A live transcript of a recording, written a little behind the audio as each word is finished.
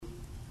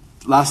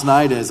Last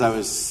night, as I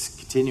was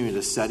continuing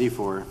to study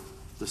for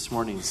this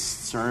morning's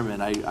sermon,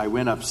 I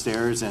went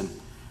upstairs and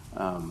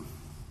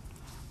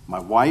my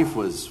wife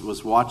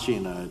was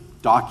watching a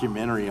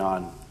documentary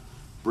on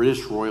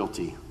British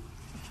royalty.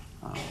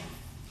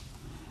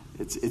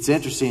 It's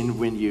interesting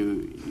when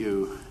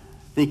you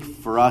think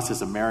for us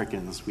as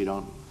Americans, we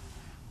don't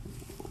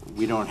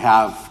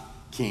have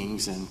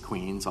kings and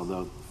queens,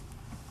 although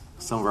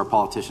some of our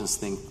politicians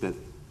think that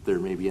they're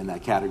maybe in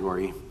that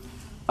category.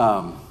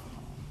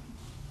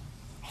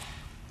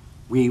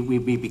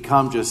 We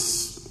become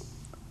just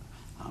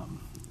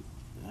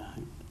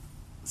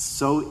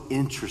so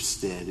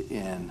interested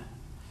in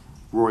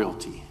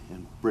royalty,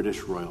 in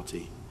British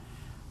royalty.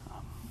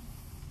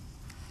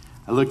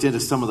 I looked into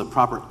some of the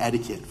proper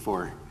etiquette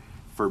for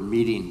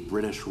meeting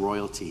British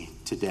royalty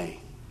today.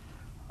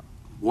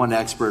 One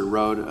expert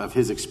wrote of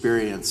his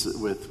experience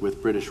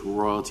with British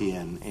royalty,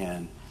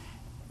 and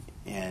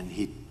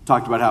he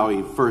talked about how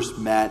he first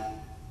met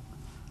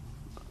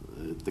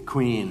the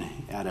Queen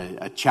at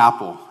a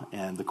chapel,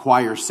 and the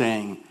choir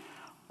sang,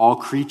 "All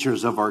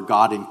creatures of our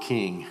God and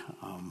King."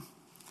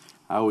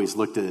 I always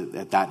looked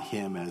at that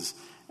hymn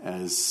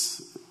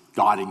as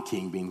God and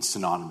King being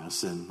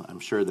synonymous, and I'm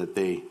sure that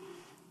they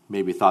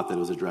maybe thought that it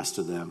was addressed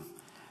to them.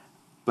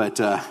 But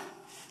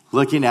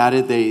looking at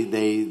it,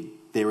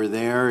 they were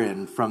there,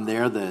 and from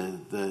there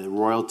the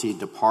royalty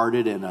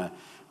departed in a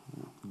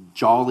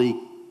jolly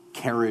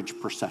carriage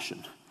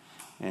procession,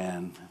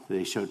 and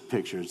they showed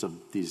pictures of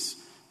these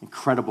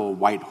incredible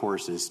white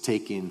horses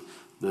taking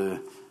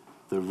the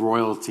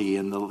royalty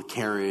in the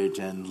carriage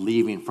and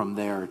leaving from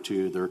there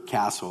to their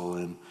castle.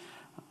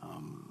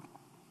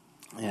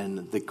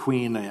 And the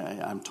Queen,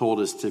 I'm told,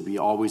 is to be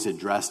always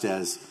addressed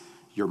as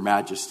Your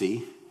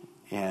Majesty,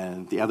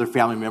 and the other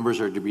family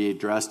members are to be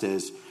addressed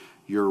as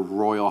Your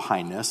Royal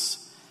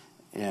Highness,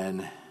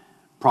 and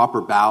proper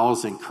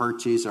bows and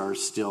curtsies are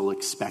still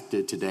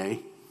expected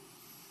today.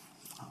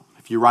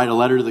 If you write a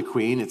letter to the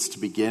Queen, it's to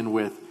begin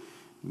with,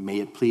 "May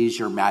it please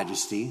Your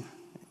Majesty,"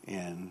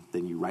 and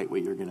then you write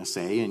what you're going to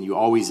say, and you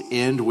always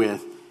end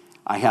with,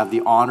 "I have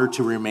the honor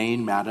to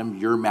remain, Madam,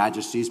 Your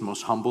Majesty's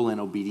most humble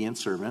and obedient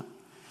servant."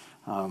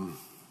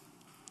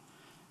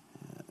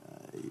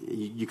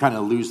 You kind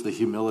of lose the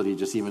humility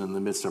just even in the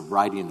midst of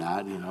writing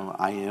that,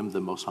 "I am the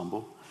most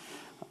humble."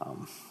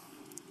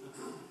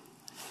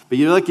 But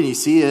you look and you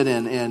see it,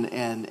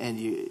 and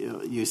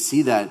you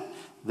see that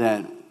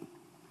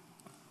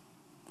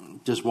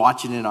just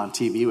watching it on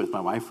TV with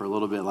my wife for a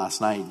little bit last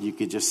night, you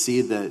could just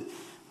see that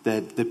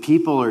the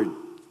people are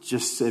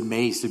just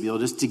amazed to be able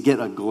just to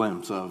get a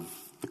glimpse of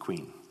the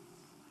Queen,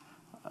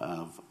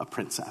 of a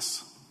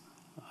princess,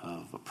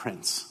 of a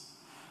prince.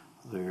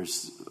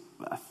 There's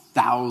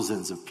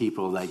thousands of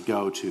people that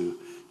go to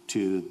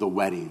the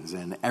weddings,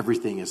 and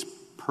everything is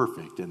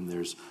perfect, and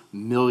there's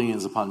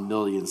millions upon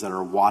millions that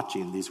are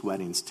watching these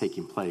weddings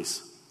taking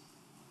place.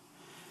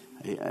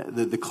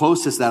 The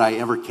closest that I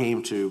ever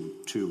came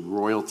to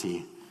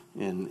royalty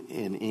in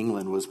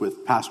England was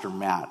with Pastor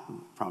Matt,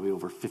 probably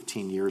over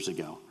 15 years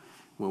ago,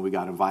 when we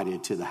got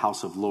invited to the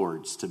House of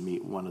Lords to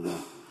meet one of the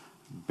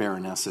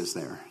baronesses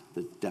there,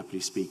 the deputy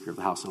speaker of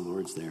the House of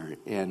Lords there.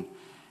 And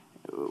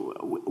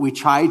we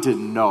tried to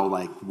know,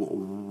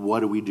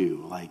 what do we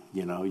do?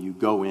 You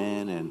go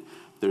in, and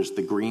there's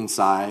the green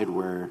side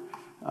where,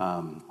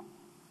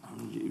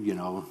 you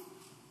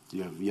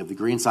have the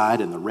green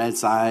side and the red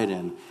side,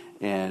 and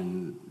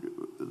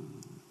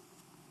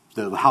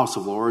the House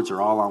of Lords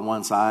are all on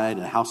one side,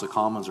 and the House of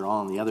Commons are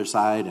all on the other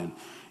side,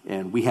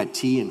 and we had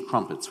tea and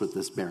crumpets with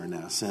this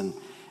baroness, and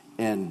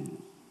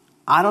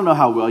I don't know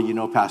how well you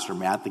know Pastor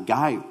Matt. The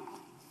guy,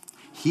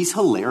 he's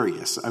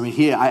hilarious. I mean,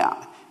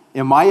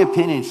 in my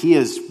opinion, he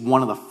is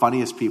one of the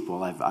funniest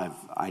people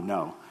I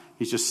know.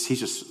 He's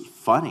just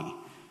funny,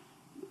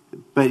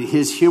 but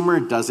his humor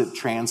doesn't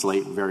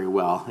translate very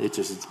well. It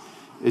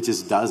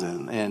just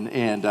doesn't,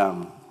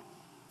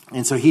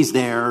 and so he's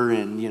there,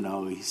 and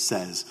he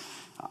says,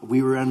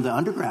 "We were in the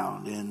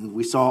underground, and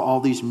we saw all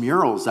these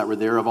murals that were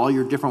there of all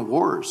your different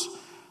wars,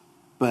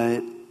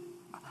 but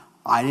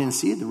I didn't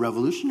see the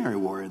Revolutionary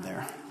War in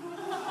there."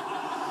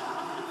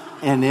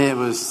 And it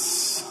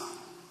was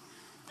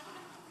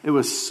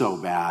so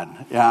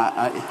bad.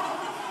 Yeah,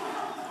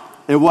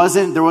 there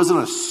wasn't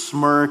a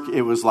smirk.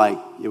 It was like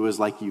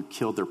you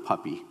killed their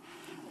puppy,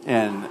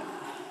 and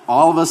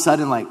all of a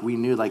sudden, we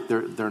knew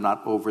they're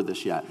not over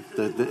this yet.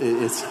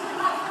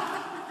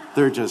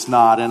 They're just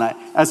not.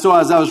 And so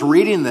as I was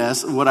reading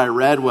this, what I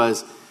read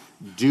was,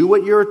 "Do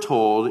what you're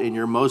told, and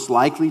you're most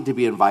likely to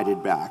be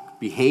invited back.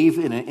 Behave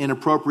in an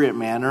inappropriate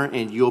manner,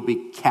 and you'll be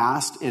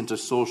cast into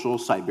social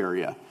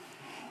Siberia."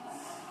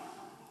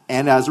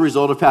 And as a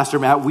result of Pastor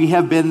Matt, we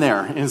have been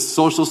there in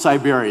social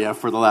Siberia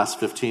for the last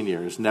 15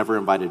 years, never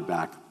invited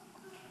back.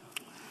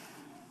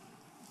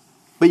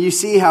 But you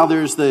see how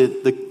there's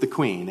the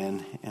Queen,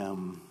 and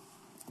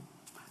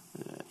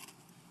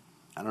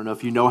I don't know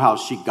if you know how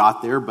she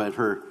got there, but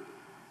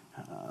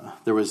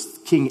there was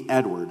King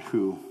Edward,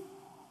 who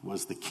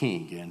was the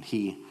king, and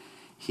he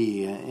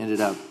ended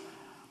up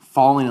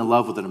falling in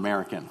love with an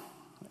American.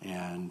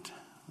 And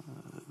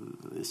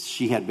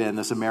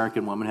this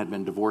American woman had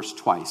been divorced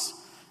twice.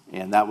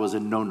 And that was a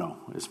no-no,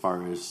 as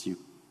far as you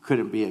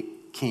couldn't be a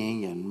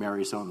king and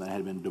marry someone that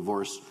had been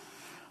divorced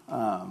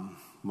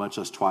much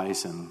less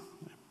twice. And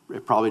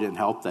it probably didn't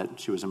help that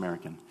she was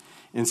American.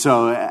 And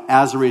so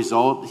as a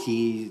result,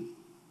 he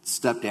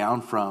stepped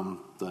down from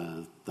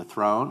the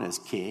throne as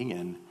king,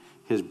 and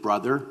his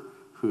brother,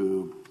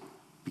 who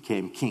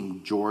became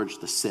King George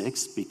VI,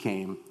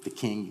 became the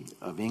king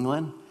of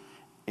England,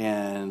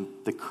 and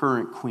the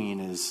current queen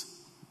is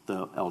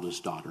the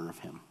eldest daughter of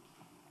him.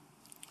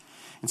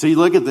 And so you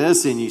look at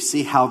this and you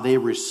see how they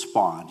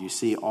respond. You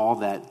see all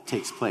that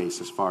takes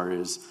place as far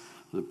as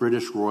the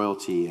British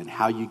royalty and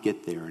how you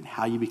get there and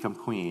how you become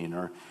queen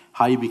or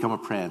how you become a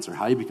prince or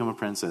how you become a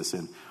princess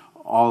and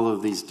all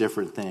of these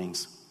different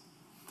things.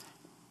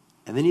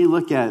 And then you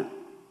look at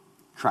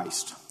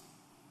Christ,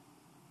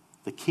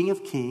 the King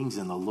of Kings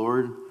and the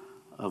Lord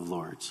of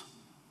Lords,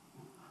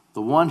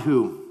 the one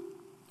who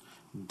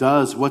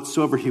does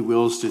whatsoever he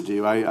wills to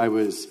do. I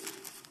was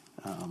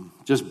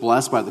just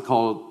blessed by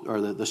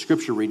the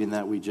scripture reading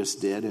that we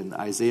just did in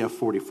Isaiah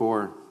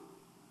 44.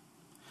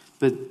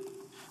 But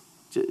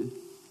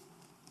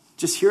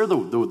just hear the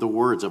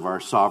words of our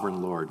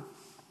sovereign Lord.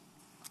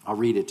 I'll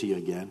read it to you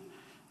again.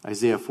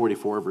 Isaiah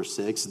 44, verse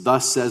 6.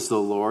 Thus says the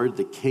Lord,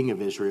 the King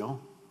of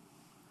Israel,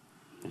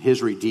 and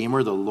his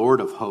Redeemer, the Lord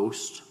of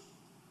hosts.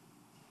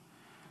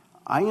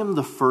 I am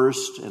the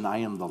first and I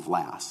am the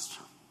last.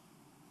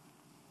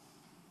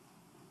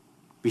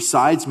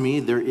 Besides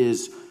me, there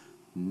is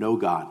no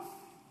God.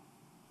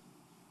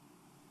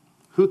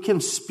 Who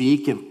can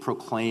speak and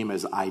proclaim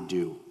as I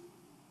do?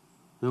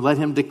 Then let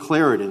him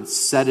declare it and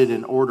set it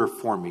in order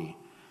for me,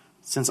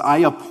 since I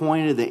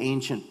appointed the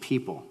ancient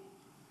people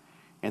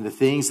and the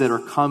things that are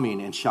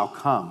coming and shall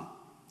come.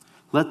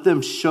 Let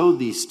them show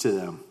these to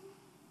them.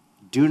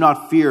 Do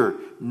not fear,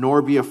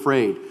 nor be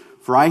afraid,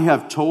 for I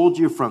have told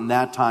you from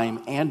that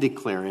time and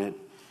declare it.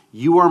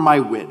 You are my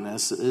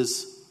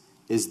witnesses.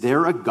 Is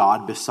there a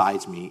God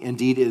besides me?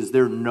 Indeed, is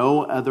there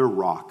no other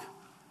rock?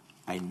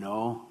 I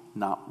know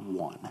not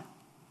one.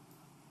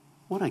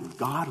 What a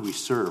God we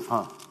serve,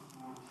 huh?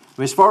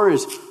 As far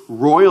as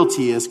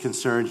royalty is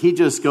concerned, he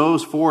just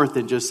goes forth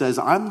and just says,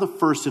 I'm the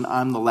first and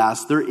I'm the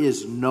last. There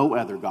is no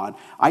other God.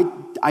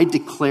 I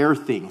declare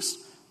things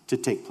to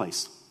take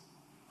place.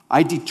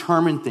 I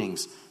determine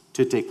things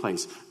to take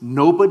place.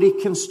 Nobody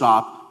can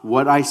stop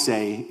what I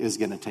say is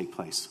going to take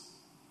place.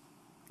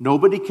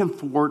 Nobody can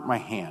thwart my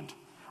hand.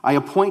 I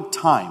appoint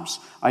times.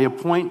 I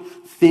appoint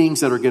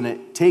things that are going to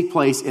take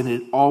place, and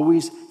it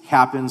always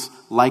happens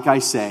like I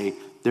say.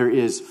 There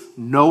is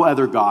no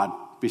other God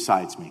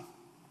besides me.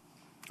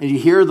 And you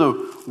hear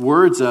the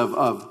words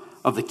of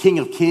the King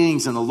of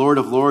Kings and the Lord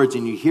of Lords,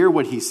 and you hear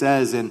what he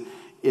says, and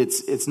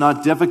it's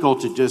not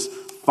difficult to just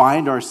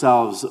find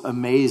ourselves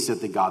amazed at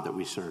the God that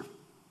we serve.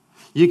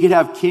 You could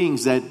have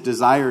kings that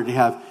desire to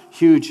have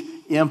huge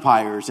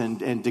empires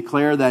and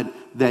declare that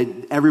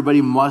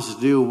everybody must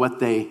do what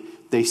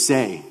they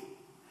say.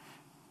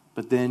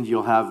 But then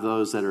you'll have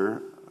those that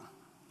are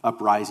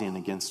uprising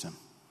against him,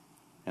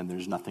 and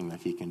there's nothing that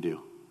he can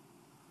do.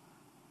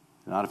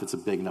 Not if it's a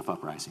big enough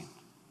uprising.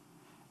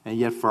 And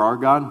yet for our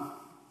God,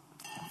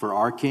 for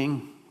our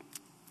King,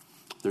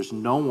 there's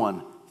no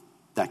one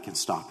that can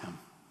stop him.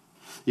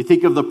 You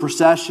think of the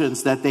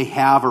processions that they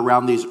have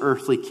around these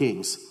earthly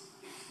kings.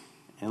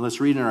 And let's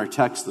read in our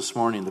text this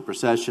morning the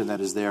procession that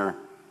is there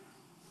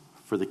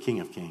for the King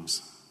of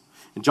Kings.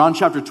 In John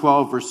chapter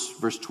 12,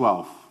 verse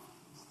 12.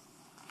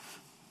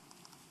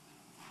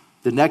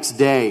 The next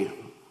day,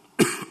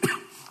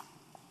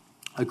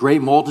 a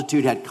great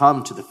multitude had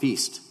come to the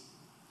feast.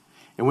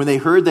 And when they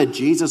heard that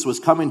Jesus was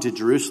coming to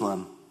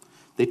Jerusalem,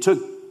 they took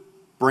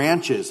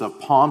branches of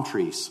palm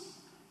trees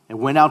and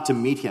went out to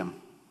meet him.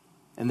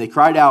 And they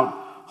cried out,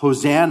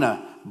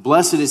 Hosanna,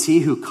 blessed is he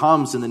who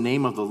comes in the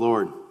name of the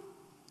Lord,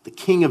 the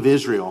King of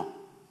Israel.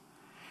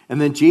 And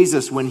then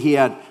Jesus, when he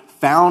had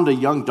found a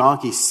young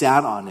donkey,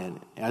 sat on it,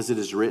 as it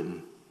is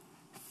written,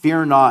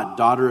 Fear not,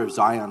 daughter of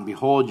Zion,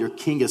 behold, your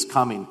king is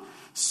coming,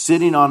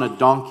 sitting on a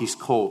donkey's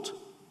colt.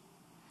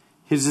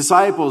 His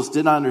disciples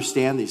did not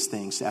understand these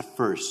things at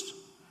first.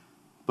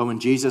 But when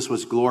Jesus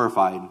was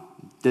glorified,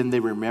 then they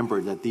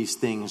remembered that these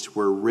things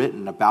were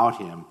written about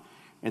him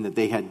and that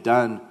they had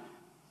done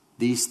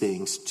these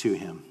things to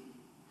him.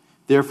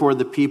 Therefore,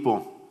 the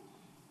people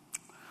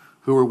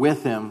who were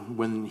with him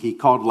when he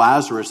called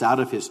Lazarus out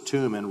of his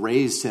tomb and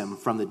raised him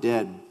from the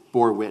dead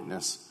bore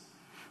witness.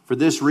 For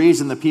this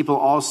reason, the people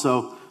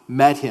also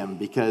met him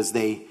because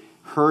they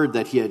heard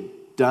that he had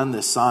done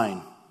this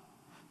sign.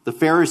 The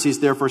Pharisees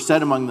therefore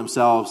said among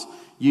themselves,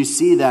 You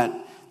see that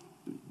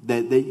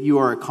you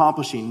are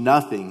accomplishing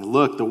nothing.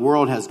 Look, the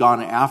world has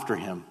gone after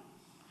him.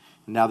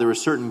 Now there were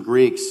certain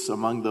Greeks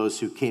among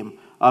those who came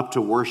up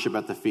to worship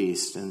at the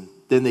feast. And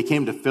then they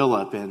came to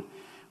Philip, and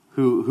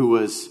who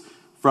was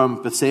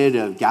from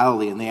Bethsaida of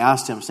Galilee. And they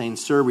asked him, saying,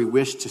 Sir, we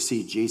wish to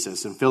see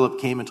Jesus. And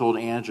Philip came and told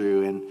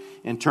Andrew. And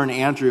in turn,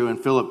 Andrew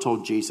and Philip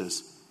told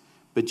Jesus.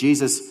 But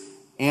Jesus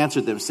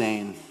answered them,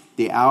 saying,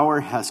 The hour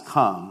has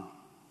come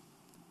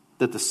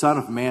that the Son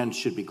of Man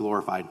should be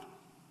glorified.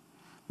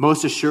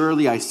 Most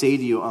assuredly, I say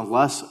to you,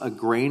 unless a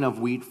grain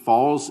of wheat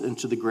falls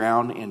into the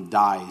ground and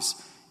dies,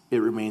 it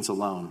remains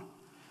alone.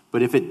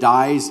 But if it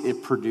dies,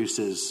 it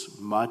produces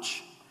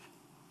much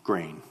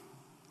grain.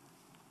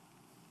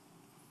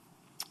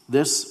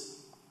 This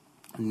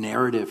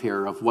narrative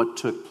here of what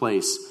took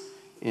place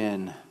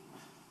in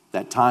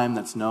that time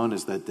that's known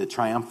as the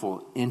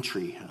triumphal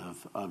entry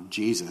of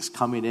Jesus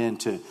coming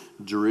into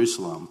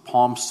Jerusalem,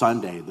 Palm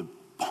Sunday, the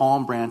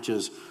palm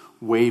branches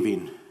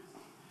waving.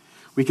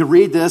 We could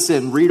read this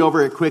and read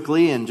over it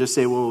quickly and just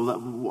say, well,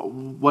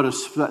 what a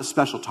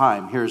special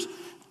time. Here's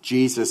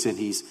Jesus, and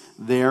he's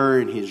there,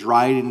 and he's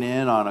riding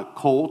in on a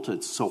colt.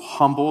 It's so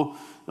humble.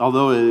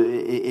 Although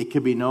it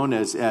could be known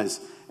as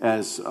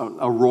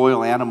a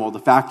royal animal, the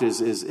fact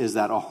is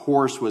that a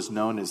horse was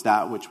known as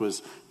that which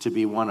was to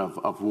be one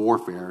of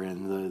warfare,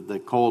 and the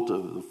colt,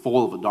 the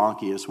foal of a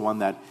donkey, is one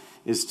that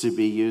is to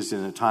be used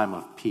in a time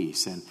of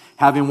peace. And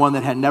having one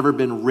that had never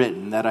been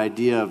ridden, that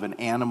idea of an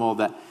animal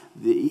that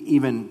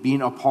even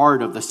being a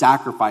part of the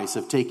sacrifice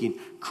of taking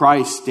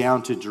Christ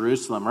down to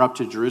Jerusalem or up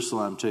to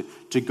Jerusalem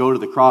to go to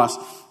the cross,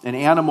 an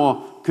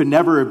animal could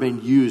never have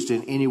been used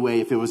in any way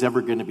if it was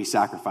ever going to be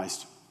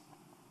sacrificed.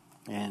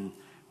 And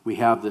we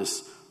have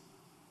this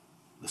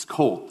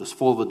colt, this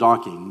foal of a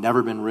donkey,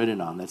 never been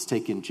ridden on, that's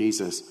taken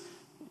Jesus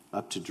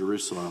up to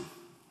Jerusalem.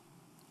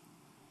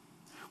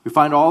 We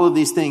find all of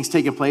these things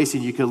taking place,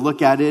 and you could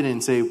look at it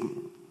and say,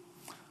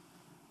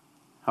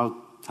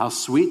 how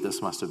sweet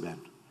this must have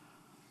been.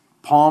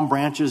 Palm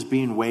branches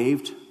being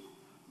waved,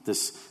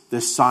 this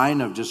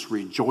sign of just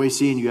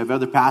rejoicing. You have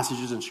other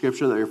passages in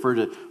Scripture that refer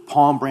to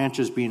palm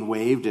branches being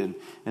waved and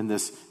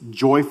this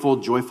joyful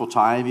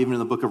time. Even in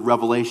the book of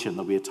Revelation,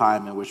 there'll be a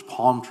time in which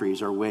palm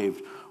trees are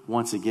waved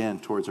once again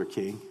towards our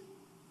King.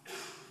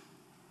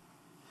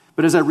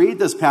 But as I read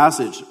this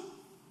passage,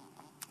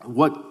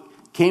 what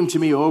came to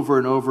me over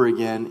and over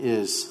again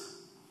is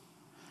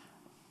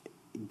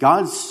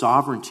God's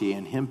sovereignty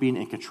and Him being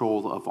in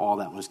control of all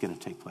that was going to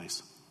take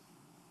place.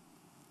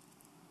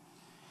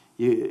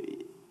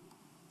 You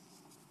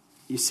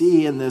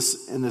see in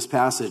this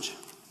passage,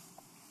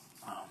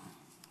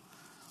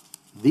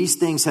 these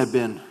things have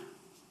been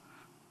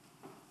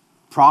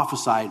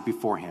prophesied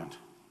beforehand.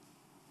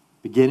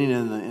 Beginning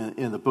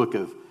in the book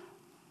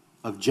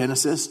of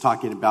Genesis,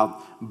 talking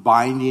about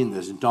binding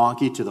this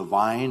donkey to the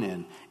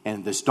vine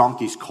and this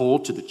donkey's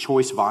colt to the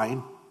choice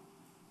vine.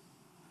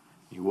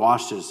 He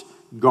washed his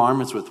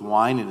garments with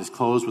wine and his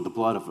clothes with the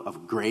blood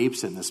of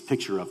grapes, and this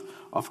picture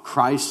of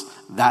Christ,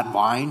 that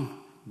vine,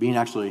 being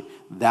actually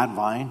that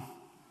vine.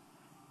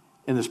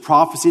 And this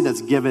prophecy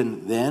that's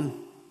given then,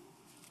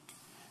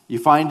 you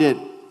find it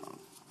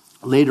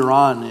later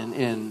on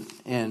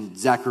in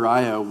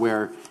Zechariah,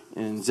 where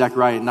in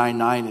Zechariah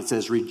 9:9 it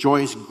says,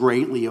 "Rejoice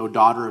greatly, O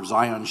daughter of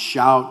Zion.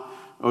 Shout,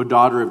 O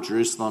daughter of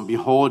Jerusalem.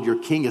 Behold, your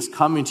king is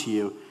coming to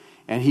you,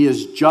 and he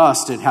is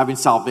just and having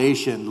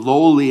salvation,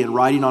 lowly and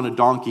riding on a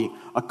donkey,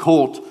 a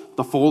colt,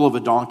 the foal of a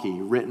donkey,"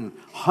 written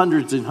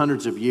hundreds and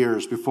hundreds of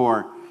years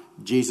before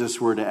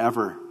Jesus were to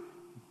ever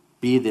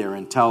be there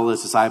and tell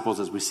his disciples,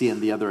 as we see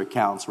in the other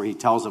accounts, where he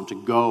tells them to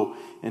go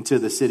into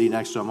the city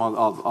next to him.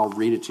 I'll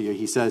read it to you.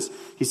 He says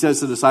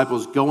to the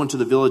disciples, "Go into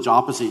the village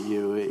opposite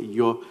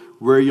you.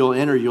 Where you'll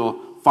enter, you'll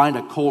find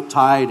a colt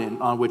tied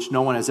and on which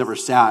no one has ever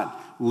sat.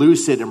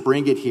 Loose it and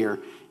bring it here.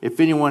 If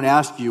anyone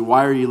asks you,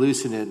 'Why are you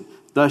loosing it?'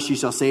 thus you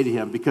shall say to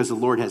him, 'Because the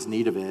Lord has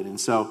need of it.'" And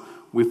so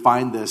we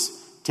find this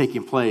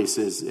taking place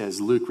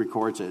as Luke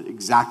records it,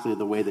 exactly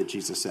the way that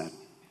Jesus said.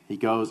 He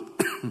goes,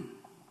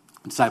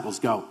 disciples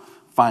go,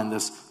 find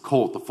this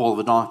colt, the foal of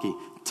a donkey,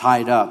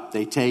 tied up.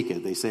 They take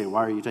it. They say,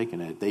 "Why are you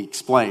taking it?" They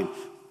explain,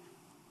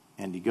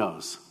 and he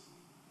goes.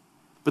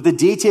 But the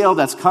detail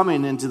that's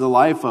coming into the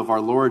life of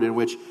our Lord, in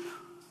which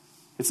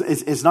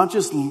it's not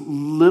just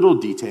little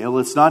detail.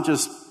 It's not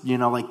just,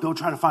 like, go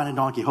try to find a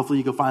donkey. Hopefully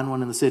you go find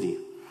one in the city.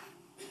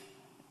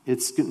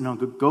 It's,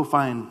 go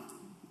find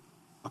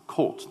a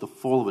colt, the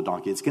foal of a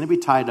donkey. It's going to be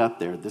tied up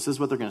there. This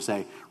is what they're going to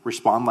say.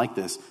 Respond like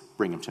this.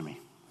 Bring him to me.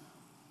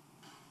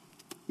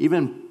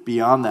 Even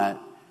beyond that,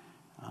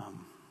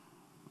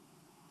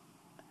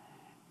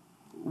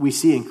 we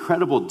see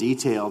incredible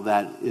detail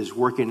that is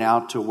working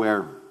out to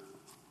where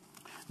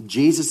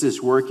Jesus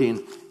is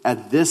working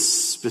at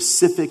this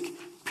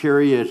specific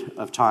period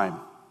of time.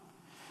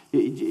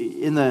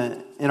 In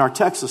our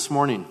text this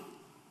morning,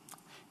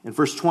 in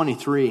verse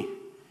 23,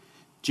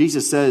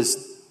 Jesus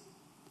says,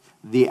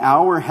 "The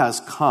hour has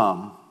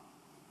come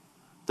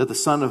that the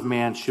Son of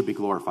Man should be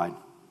glorified."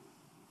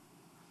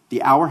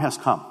 The hour has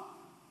come.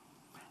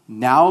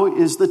 Now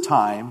is the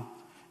time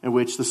in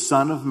which the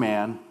Son of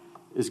Man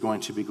is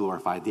going to be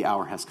glorified. The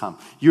hour has come.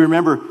 You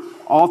remember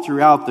all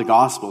throughout the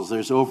Gospels,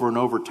 there's over and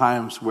over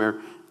times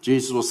where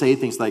Jesus will say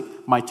things like,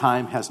 "My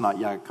time has not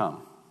yet come."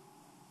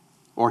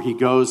 Or he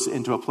goes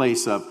into a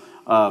place of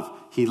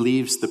he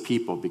leaves the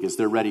people because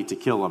they're ready to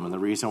kill him. And the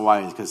reason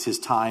why is because his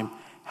time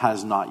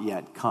has not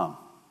yet come.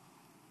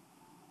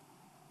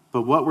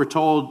 But what we're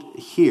told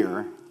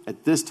here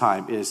at this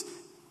time is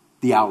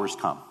the hour's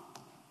come.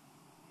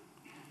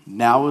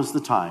 now is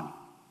the time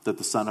that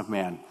the Son of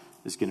Man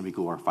is going to be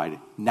glorified.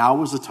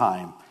 Now is the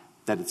time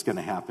that it's going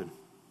to happen.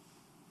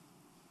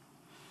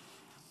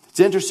 It's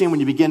interesting when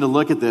you begin to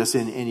look at this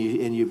and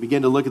you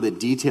begin to look at the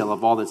detail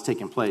of all that's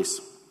taken place.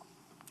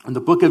 In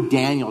the book of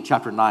Daniel,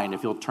 chapter 9,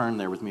 if you'll turn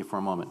there with me for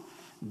a moment.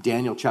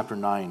 Daniel chapter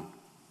 9,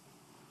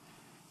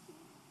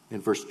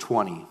 in verse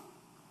 20.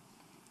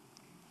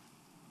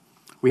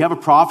 We have a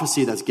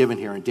prophecy that's given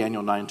here in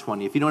Daniel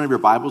 9:20. If you don't have your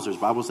Bibles, there's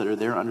Bibles that are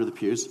there under the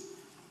pews.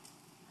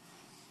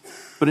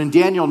 But in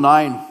Daniel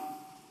 9,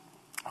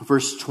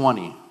 verse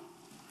 20,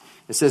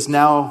 it says,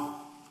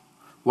 "Now,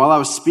 while I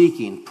was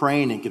speaking,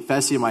 praying, and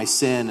confessing my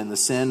sin and the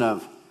sin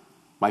of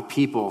my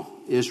people,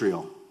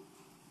 Israel,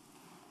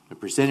 and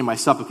presenting my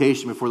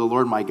supplication before the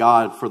Lord my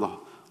God for the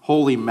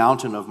holy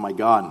mountain of my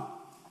God.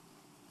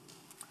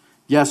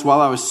 Yes, while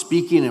I was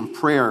speaking in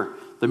prayer,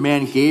 the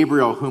man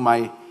Gabriel, whom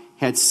I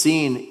had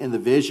seen in the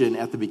vision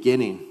at the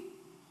beginning,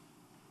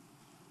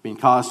 being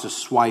caused to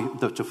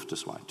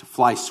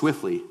fly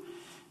swiftly,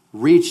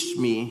 reached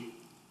me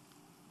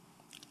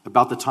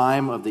about the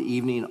time of the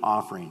evening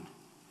offering.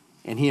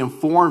 And he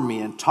informed me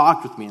and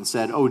talked with me and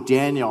said, 'O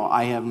Daniel,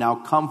 I have now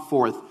come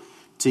forth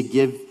to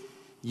give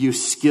you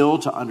skill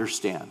to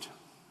understand.'"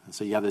 And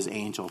so you have this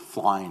angel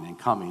flying and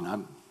coming.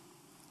 I'm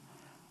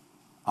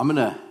going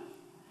to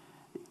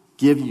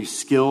give you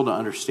skill to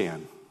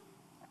understand.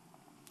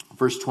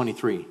 Verse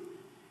 23.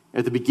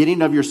 "At the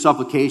beginning of your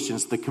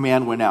supplications, the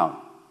command went out.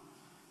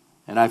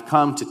 And I've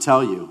come to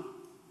tell you,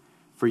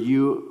 for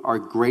you are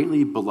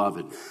greatly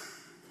beloved.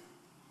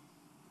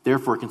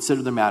 Therefore,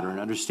 consider the matter and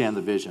understand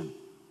the vision."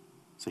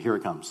 So here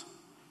it comes.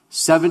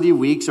 70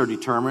 weeks are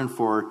determined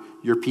for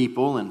your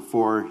people and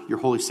for your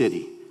holy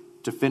city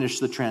to finish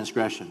the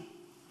transgression,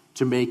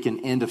 to make an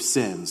end of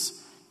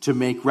sins, to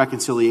make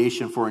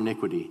reconciliation for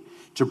iniquity,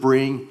 to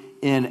bring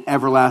in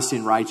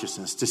everlasting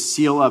righteousness, to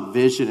seal up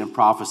vision and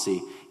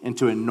prophecy, and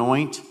to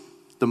anoint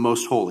the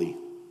most holy.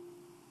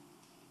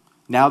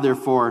 Know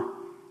therefore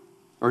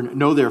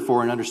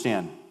and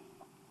understand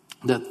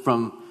that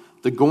from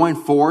the going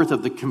forth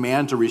of the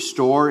command to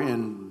restore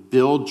and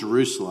build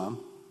Jerusalem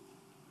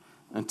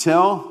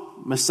until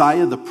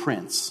Messiah the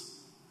Prince,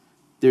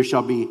 there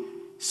shall be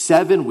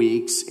 7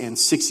 weeks and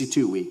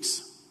 62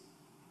 weeks.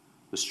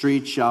 The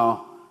street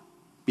shall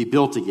be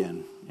built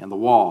again, and the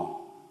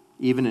wall,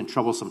 even in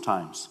troublesome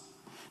times.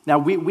 Now,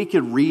 we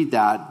could read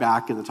that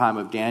back in the time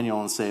of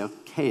Daniel and say,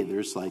 okay,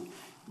 there's like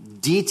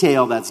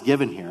detail that's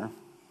given here.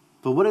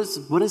 But what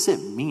does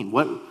it mean?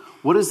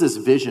 What does this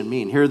vision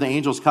mean? Here the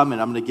angels come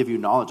and I'm going to give you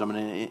knowledge. I'm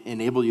going to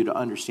enable you to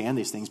understand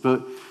these things.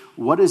 But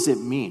what does it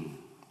mean?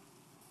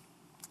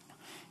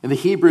 In the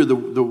Hebrew,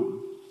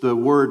 the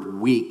word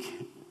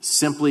week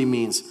simply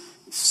means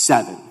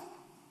 7.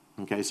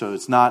 Okay, so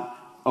it's not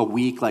a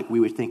week like we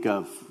would think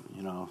of,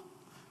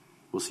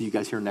 we'll see you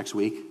guys here next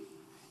week.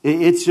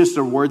 It's just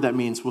a word that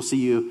means we'll see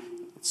you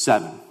at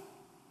 7.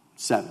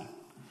 7.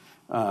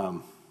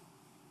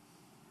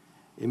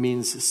 It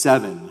means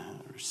 7.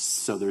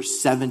 So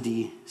there's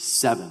 70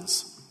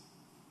 sevens.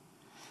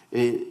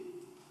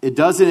 It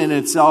doesn't in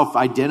itself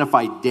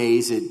identify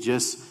days. It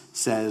just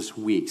says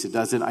weeks. It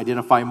doesn't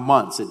identify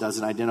months. It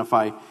doesn't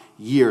identify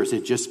years.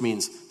 It just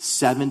means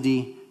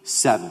 70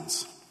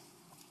 sevens.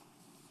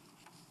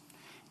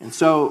 And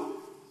so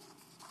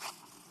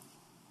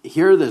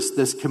here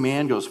this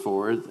command goes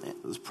forward,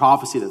 this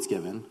prophecy that's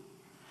given.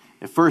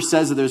 It first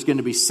says that there's going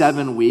to be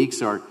 7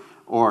 weeks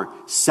or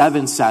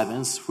 7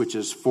 sevens, which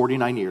is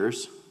 49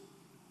 years.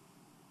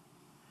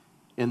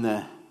 And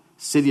the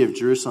city of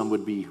Jerusalem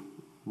would be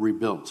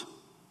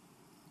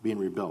being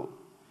rebuilt.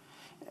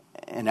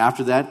 And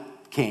after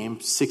that came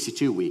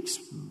 62 weeks,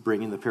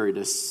 bringing the period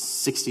to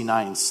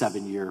 69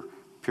 7-year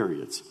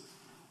periods.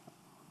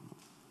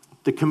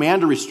 The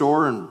command to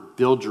restore and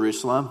rebuild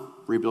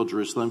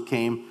Jerusalem,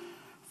 came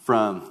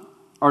from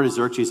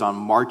Artaxerxes on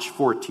March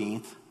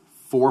 14th,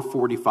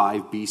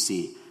 445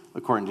 BC,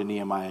 according to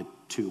Nehemiah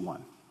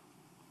 2:1.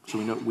 So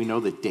we know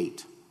the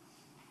date.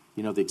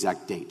 You know the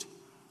exact date.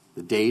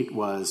 The date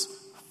was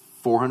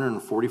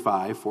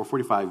 445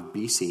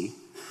 BC,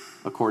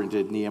 according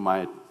to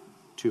Nehemiah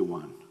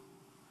 2:1.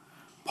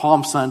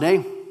 Palm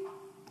Sunday,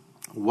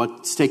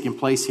 what's taking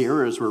place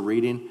here as we're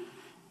reading,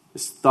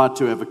 is thought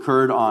to have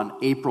occurred on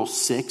April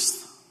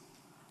 6th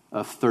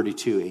of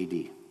 32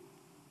 AD.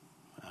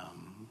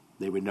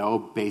 They would know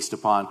based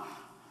upon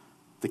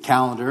the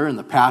calendar and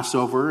the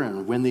Passover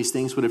and when these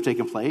things would have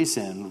taken place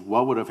and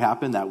what would have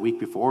happened that week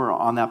before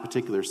on that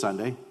particular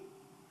Sunday.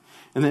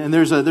 And then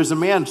there's a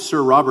man,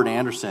 Sir Robert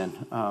Anderson.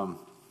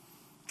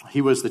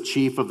 He was the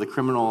chief of the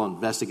Criminal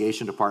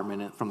Investigation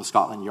Department from the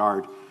Scotland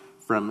Yard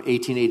from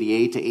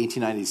 1888 to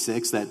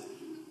 1896 that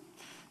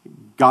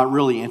got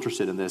really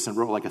interested in this and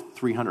wrote like a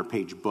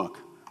 300-page book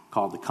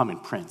called The Coming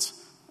Prince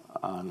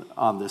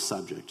on this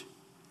subject.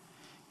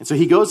 And so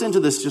he goes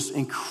into this just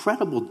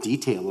incredible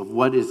detail of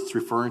what it's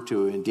referring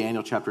to in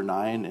Daniel chapter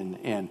 9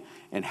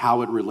 and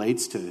how it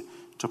relates to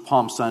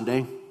Palm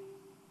Sunday.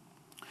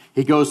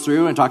 He goes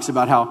through and talks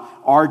about how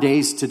our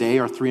days today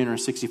are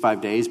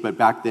 365 days, but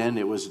back then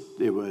it was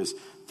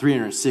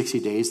 360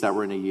 days that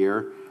were in a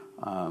year.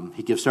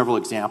 He gives several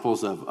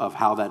examples of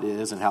how that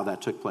is and how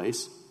that took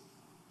place.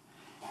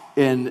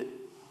 And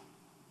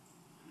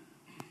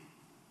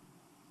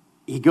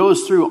he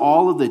goes through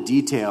all of the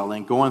detail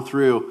and going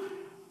through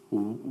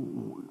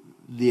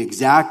the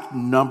exact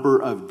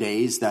number of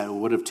days that it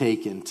would have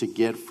taken to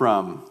get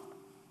from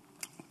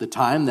the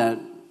time that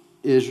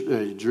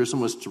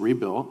Jerusalem was to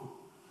rebuild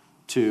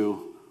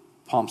to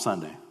Palm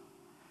Sunday.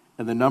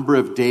 And the number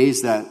of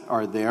days that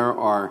are there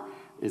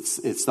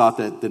it's thought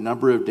that the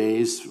number of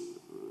days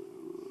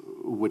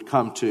would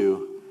come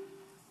to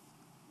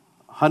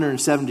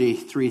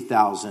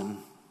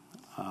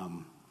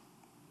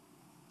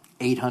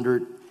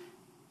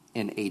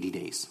 173,880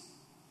 days.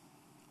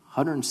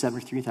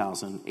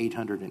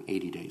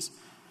 173,880 days.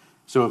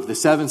 So if the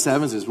 7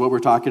 sevens is what we're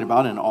talking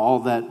about and all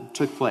that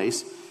took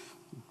place,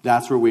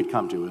 that's where we'd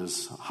come to,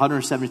 is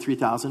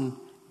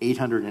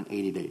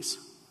 173,880 days.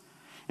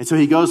 And so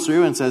he goes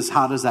through and says,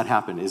 how does that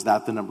happen? Is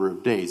that the number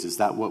of days? Is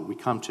that what we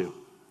come to?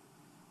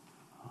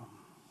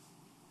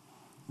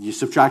 You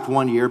subtract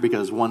 1 year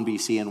because 1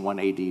 BC and 1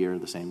 AD are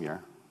the same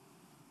year.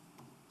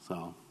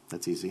 So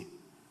that's easy.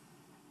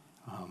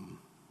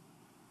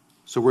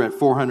 So we're at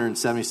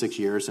 476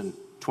 years and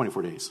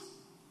 24 days.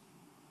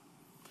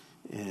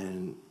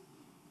 And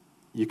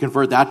you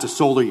convert that to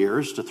solar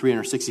years, to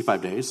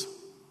 365 days.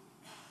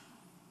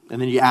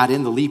 And then you add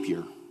in the leap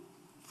year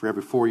for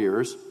every 4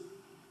 years.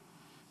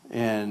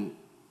 And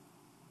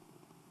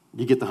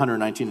you get the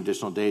 119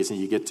 additional days, and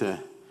you get to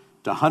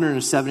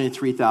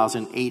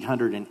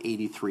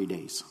 173,883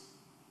 days.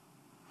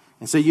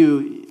 And so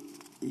you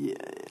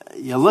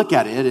look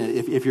at it,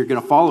 and if you're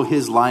going to follow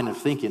his line of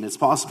thinking, it's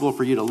possible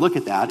for you to look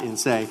at that and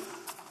say,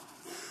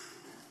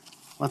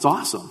 that's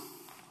awesome.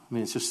 I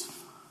mean, it's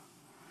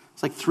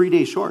like 3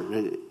 days short.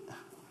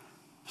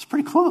 It's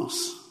pretty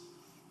close.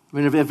 I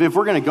mean, if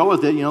we're going to go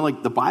with it,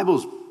 like the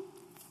Bible's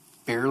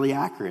fairly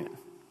accurate.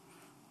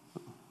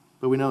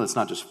 But we know that's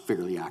not just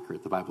fairly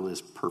accurate. The Bible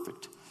is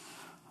perfect.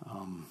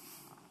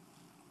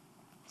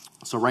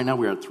 So right now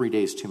we're at 3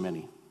 days too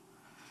many.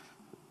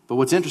 But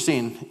what's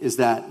interesting is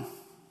that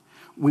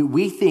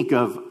we think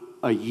of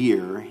a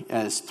year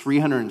as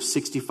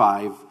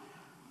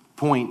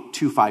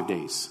 365.25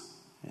 days.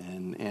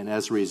 And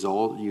as a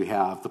result, you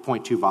have the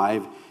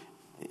 0.25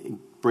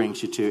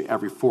 brings you to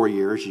every 4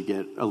 years you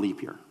get a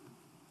leap year.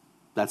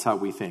 That's how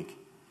we think.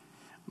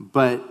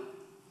 But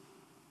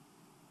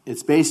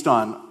it's based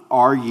on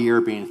our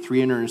year being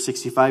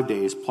 365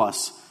 days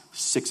plus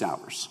 6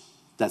 hours.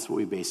 That's what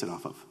we base it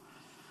off of.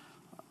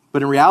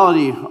 But in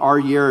reality, our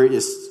year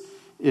is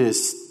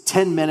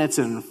 10 minutes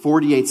and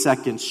 48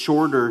 seconds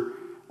shorter,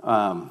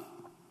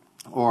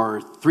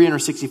 or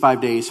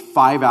 365 days,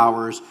 5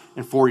 hours,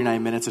 and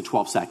 49 minutes and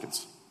 12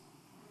 seconds.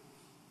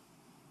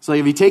 So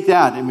if you take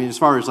that, I mean, as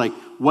far as like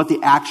what the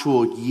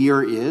actual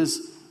year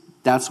is,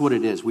 that's what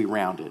it is. We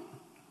round it.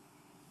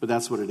 But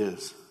that's what it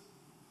is.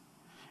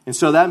 And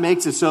so that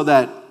makes it so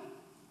that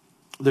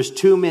there's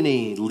too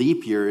many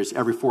leap years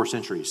every 4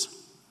 centuries,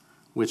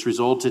 which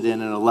resulted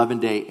in an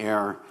 11-day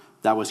error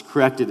that was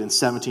corrected in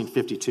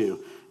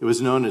 1752. It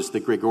was known as the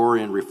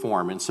Gregorian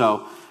Reform. And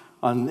so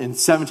in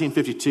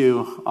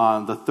 1752,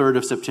 on the 3rd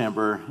of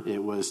September,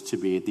 it was to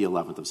be the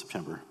 11th of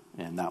September.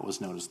 And that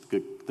was known as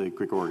the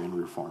Gregorian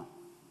Reform.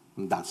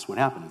 And that's what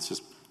happened. It's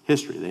just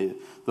history.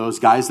 Those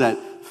guys that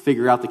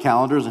figure out the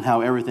calendars and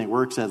how everything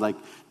works said, like,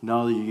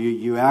 no,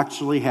 you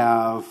actually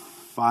have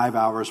 5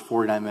 hours,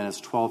 49 minutes,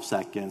 12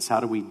 seconds. How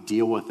do we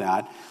deal with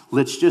that?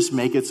 Let's just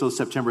make it so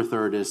September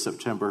 3rd is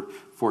September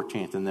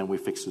 14th, and then we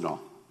fix it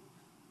all.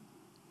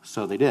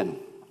 So they did.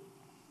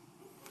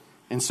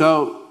 And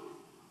so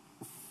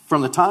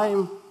from the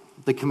time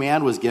the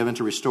command was given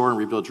to restore and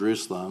rebuild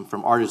Jerusalem,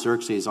 from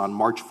Artaxerxes on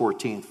March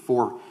 14th,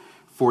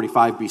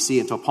 445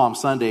 BC, until Palm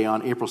Sunday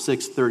on April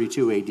 6th,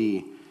 32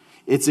 AD,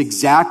 it's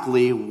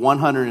exactly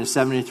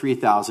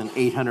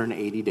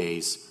 173,880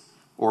 days,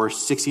 or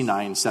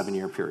 69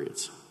 7-year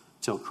periods,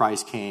 till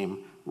Christ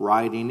came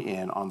riding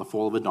in on the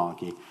foal of a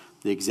donkey,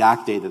 the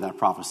exact day that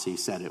prophecy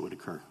said it would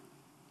occur.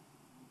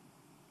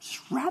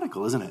 It's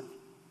radical, isn't it?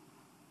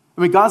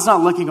 I mean, God's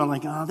not looking on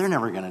like, oh, they're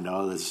never going to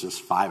know this is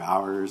just 5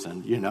 hours,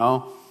 and they're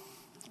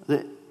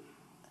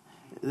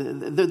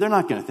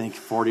not going to think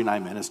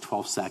 49 minutes,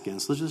 12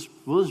 seconds. I'm just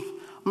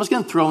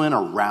going to throw in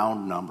a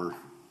round number.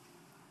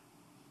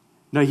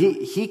 No,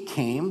 he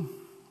came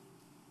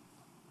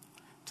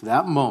to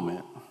that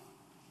moment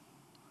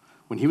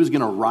when he was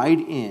going to ride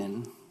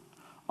in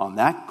on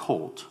that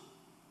colt,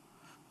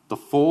 the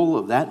foal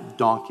of that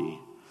donkey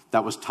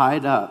that was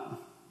tied up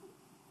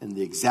in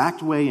the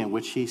exact way in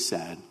which he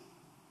said,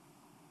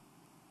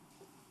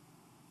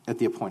 at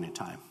the appointed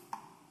time.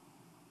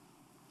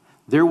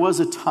 There was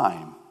a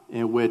time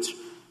in which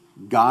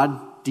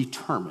God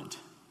determined,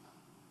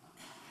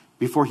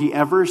 before he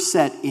ever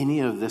set any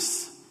of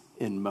this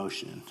in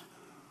motion,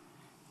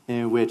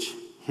 in which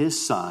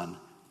his son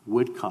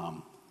would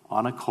come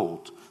on a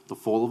colt, the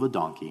foal of a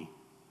donkey,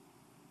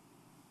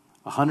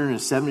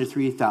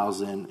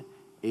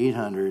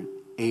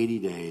 173,880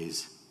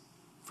 days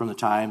from the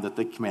time that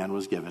the command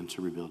was given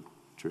to rebuild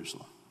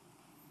Jerusalem.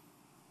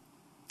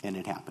 And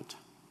it happened.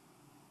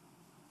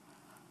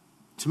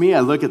 To me, I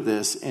look at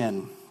this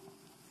and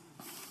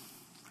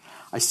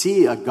I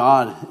see a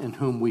God in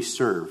whom we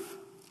serve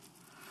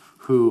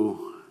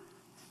who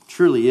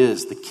truly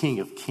is the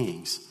King of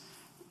Kings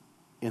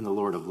and the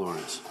Lord of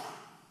Lords.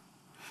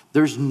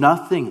 There's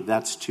nothing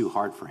that's too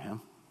hard for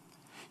him.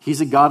 He's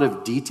a God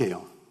of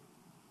detail,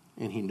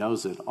 and he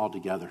knows it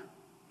altogether.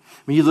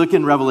 When you look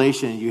in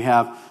Revelation, you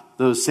have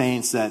those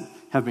saints that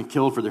have been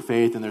killed for their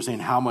faith, and they're saying,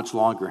 how much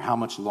longer, how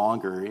much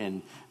longer?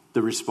 And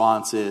the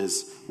response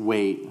is,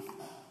 wait,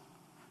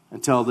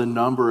 until the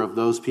number of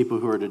those people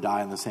who are to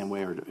die in the same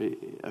way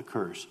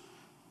occurs.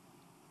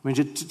 I mean,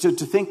 to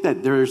think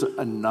that there's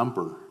a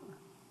number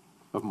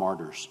of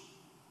martyrs,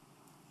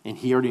 and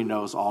he already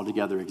knows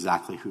altogether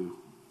exactly who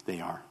they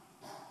are.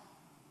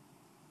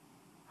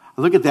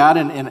 I look at that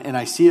and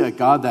I see a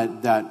God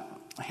that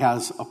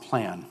has a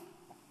plan.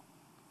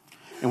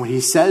 And when he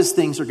says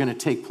things are going to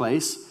take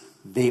place,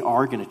 they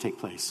are going to take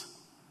place.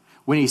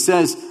 When he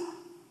says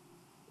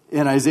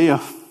in Isaiah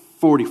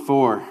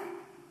 44,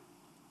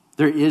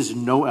 there is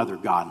no other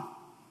God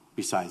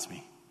besides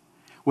me.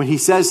 When he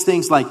says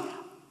things like,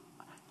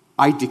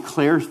 I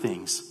declare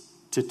things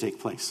to take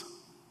place.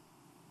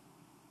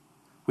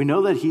 We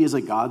know that he is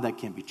a God that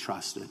can be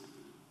trusted.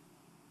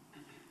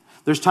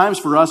 There's times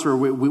for us where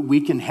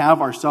we can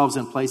have ourselves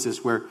in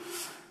places where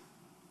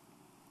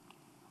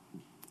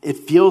it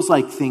feels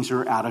like things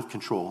are out of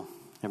control.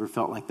 Ever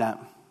felt like that?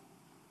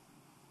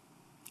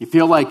 You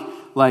feel like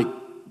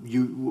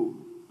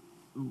you,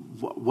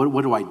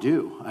 what do I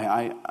do?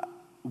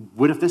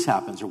 What if this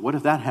happens? Or what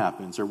if that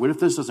happens? Or what if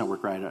this doesn't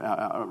work right?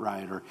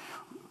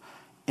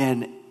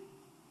 And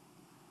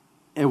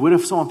what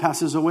if someone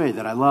passes away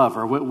that I love?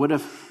 Or what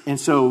if, and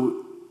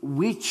so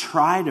we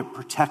try to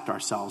protect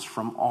ourselves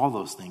from all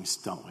those things,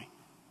 don't we?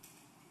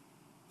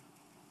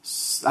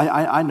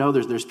 I know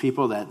there's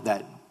people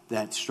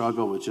that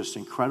struggle with just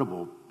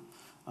incredible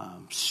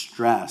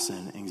stress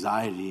and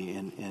anxiety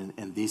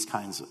in these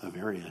kinds of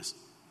areas.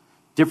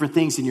 Different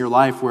things in your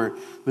life where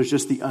there's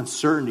just the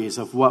uncertainties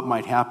of what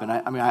might happen.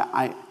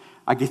 I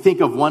can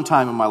think of one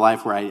time in my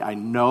life where I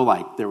know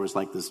like there was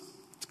like this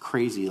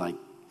crazy like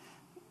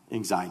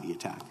anxiety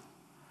attack.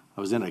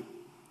 I was in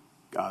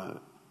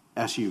a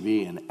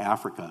SUV in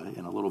Africa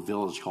in a little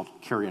village called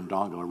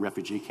Kariandongo, a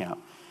refugee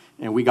camp.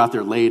 And we got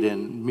there late,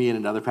 and me and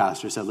another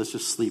pastor said, let's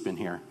just sleep in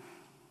here.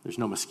 There's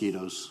no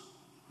mosquitoes.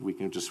 We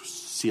can just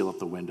seal up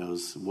the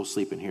windows. We'll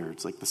sleep in here.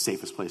 It's like the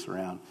safest place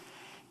around.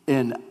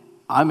 And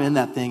I'm in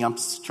that thing. I'm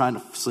trying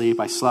to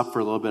sleep. I slept for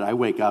a little bit. I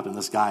wake up, and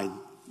this guy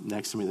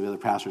next to me, the other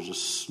pastor, is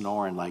just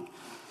snoring like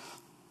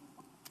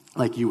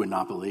you would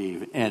not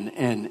believe.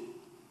 And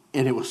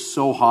it was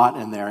so hot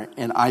in there.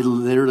 And I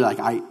literally,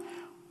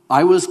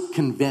 I was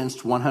convinced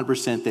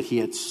 100% that he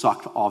had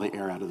sucked all the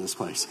air out of this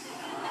place.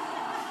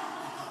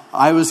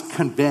 I was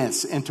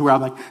convinced, and to where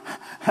I'm like,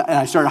 and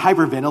I started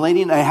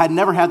hyperventilating. I had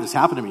never had this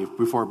happen to me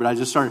before, but I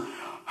just started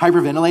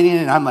hyperventilating,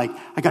 and I'm like,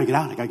 I gotta get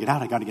out.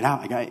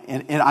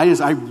 And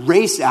I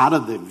raced out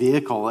of the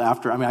vehicle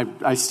after.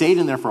 I stayed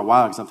in there for a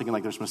while because I'm thinking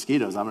like, there's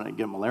mosquitoes. I'm gonna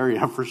get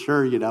malaria for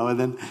sure, And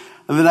then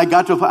I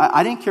got to a point.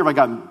 I didn't care if I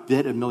got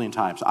bit a million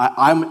times.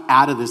 I'm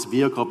out of this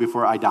vehicle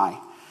before I die,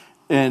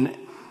 and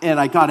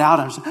I got out.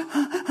 I was like,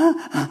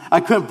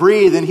 I couldn't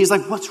breathe, and he's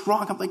like, "What's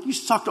wrong?" I'm like, "You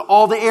sucked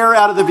all the air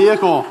out of the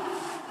vehicle."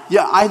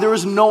 Yeah, there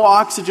was no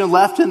oxygen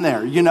left in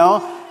there,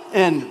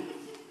 And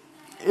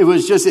it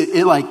was just,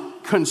 it like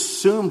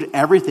consumed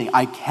everything.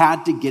 I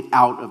had to get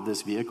out of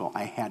this vehicle.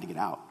 I had to get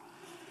out.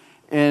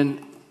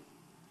 And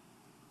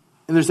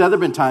there's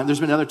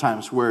been other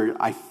times where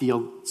I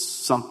feel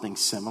something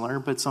similar,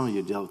 but some of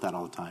you deal with that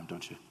all the time,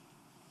 don't you?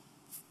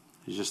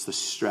 It's just the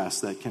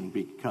stress that can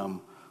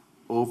become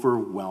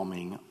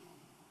overwhelming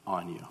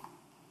on you.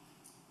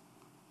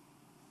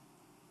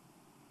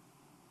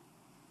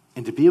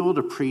 And to be able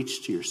to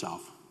preach to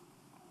yourself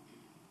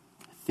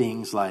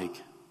things like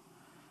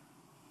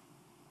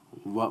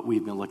what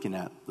we've been looking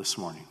at this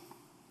morning.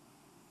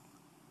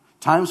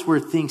 Times where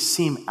things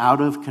seem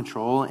out of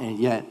control, and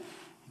yet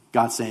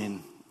God's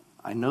saying,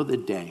 I know the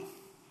day.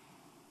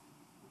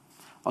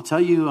 I'll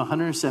tell you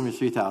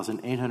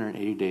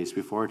 173,880 days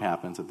before it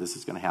happens that this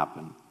is going to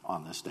happen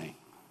on this day.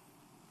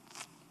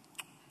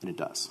 And it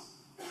does.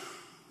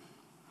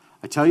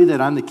 I tell you that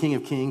I'm the King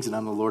of Kings and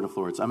I'm the Lord of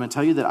Lords. I'm going to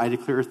tell you that I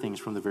declare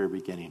things from the very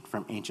beginning,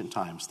 from ancient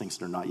times, things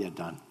that are not yet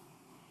done.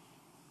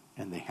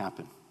 And they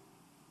happen.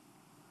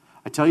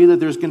 I tell you that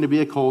there's going to be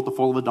a colt, the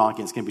foal of a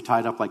donkey. It's going to be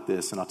tied up like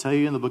this. And I'll tell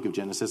you in the book of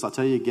Genesis. I'll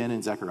tell you again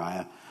in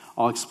Zechariah.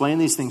 I'll explain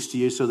these things to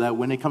you so that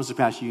when it comes to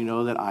pass, you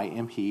know that I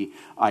am He.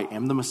 I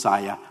am the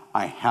Messiah.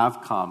 I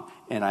have come,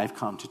 and I've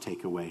come to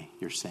take away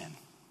your sin.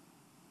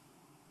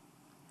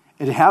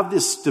 And to have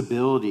this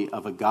stability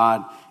of a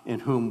God in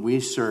whom we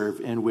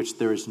serve, in which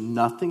there is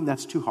nothing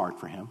that's too hard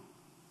for him.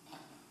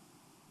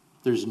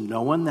 There's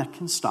no one that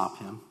can stop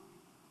him.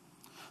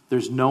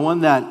 There's no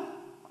one that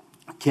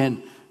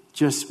can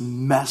just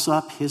mess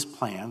up his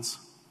plans.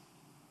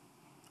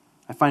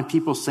 I find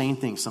people saying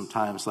things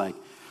sometimes like,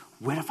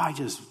 what if I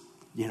just,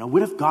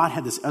 what if God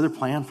had this other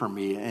plan for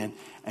me and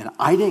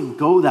I didn't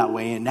go that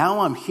way and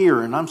now I'm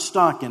here and I'm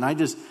stuck and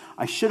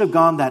I should have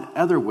gone that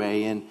other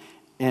way.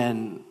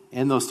 And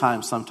in those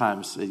times,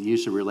 sometimes it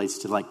usually relates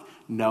to like,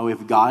 no,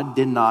 if God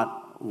did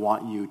not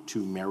want you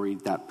to marry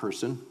that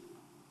person,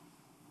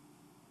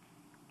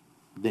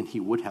 then he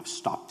would have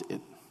stopped it.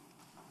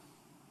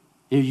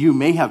 You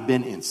may have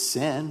been in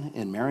sin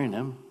in marrying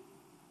him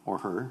or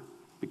her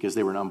because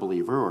they were an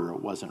unbeliever or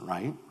it wasn't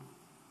right.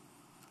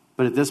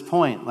 But at this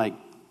point, like,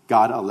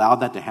 God allowed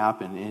that to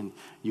happen, and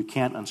you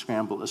can't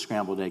unscramble a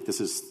scrambled egg.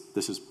 This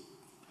is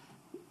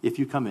if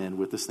you come in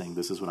with this thing,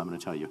 this is what I'm going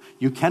to tell you.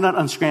 You cannot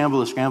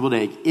unscramble a scrambled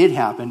egg. It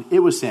happened. It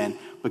was sin,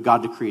 but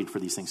God decreed for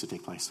these things to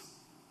take place.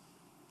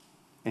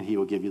 And he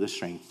will give you the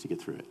strength to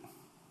get through it.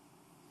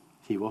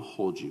 He will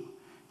hold you.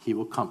 He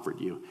will comfort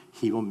you.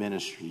 He will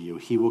minister to you.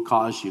 He will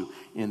cause you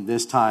in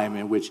this time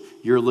in which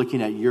you're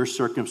looking at your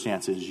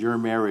circumstances, your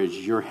marriage,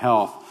 your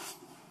health,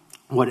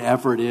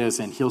 whatever it is,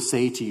 and he'll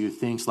say to you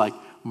things like,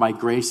 my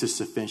grace is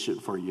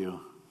sufficient for you.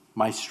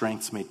 My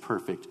strength's made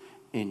perfect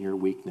in your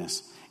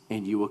weakness.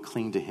 And you will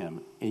cling to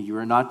him. And you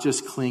are not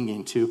just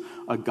clinging to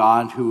a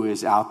God who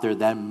is out there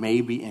that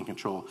may be in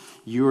control.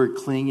 You are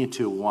clinging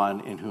to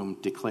one in whom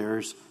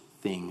declares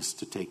things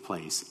to take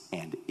place.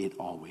 And it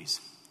always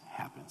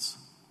happens.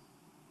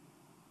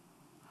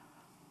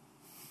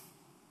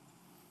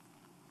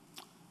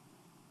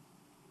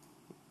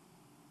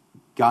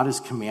 God is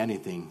commanding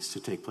things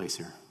to take place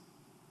here.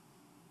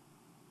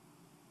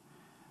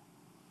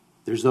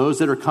 There's those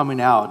that are coming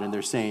out and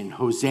they're saying,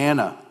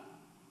 Hosanna.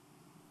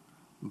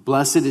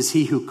 Blessed is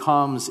he who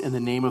comes in the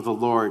name of the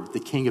Lord, the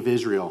King of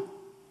Israel.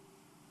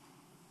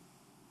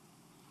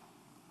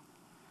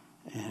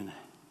 And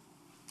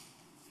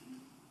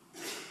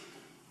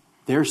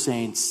they're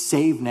saying,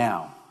 save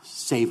now.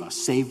 Save us.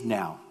 Save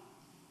now.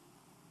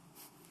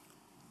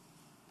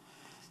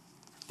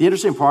 The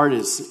interesting part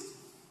is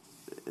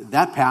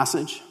that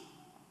passage,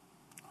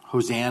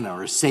 Hosanna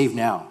or save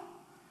now,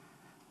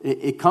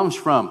 it comes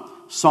from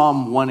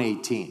Psalm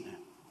 118,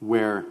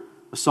 where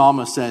the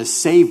psalmist says,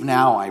 save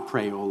now, I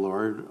pray, O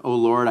Lord. O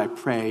Lord, I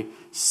pray,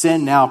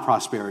 send now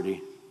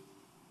prosperity.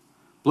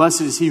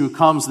 Blessed is he who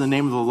comes in the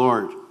name of the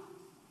Lord.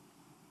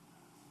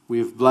 We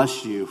have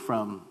blessed you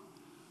from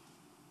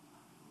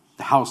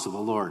the house of the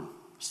Lord.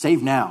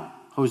 Save now.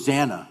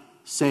 Hosanna.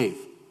 Save.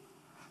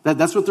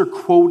 That's what they're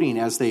quoting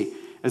as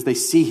they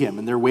see him,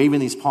 and they're waving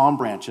these palm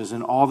branches,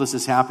 and all this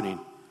is happening.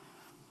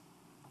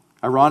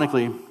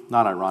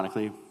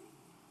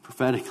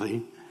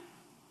 Prophetically,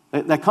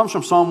 that comes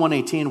from Psalm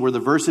 118, where the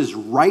verses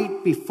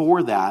right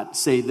before that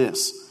say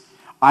this: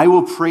 I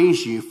will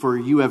praise you, for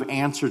you have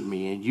answered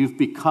me, and you've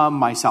become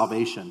my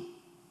salvation.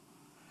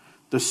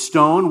 The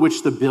stone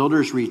which the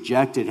builders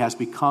rejected has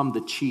become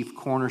the chief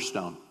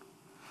cornerstone.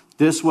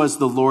 This was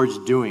the Lord's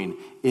doing.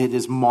 It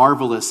is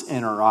marvelous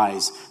in our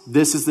eyes.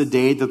 This is the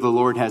day that the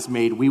Lord has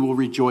made. We will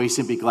rejoice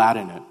and be glad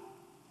in it.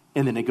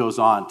 And then it goes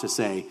on to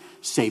say,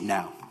 save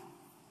now.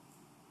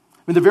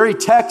 In the very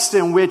text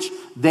in which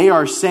they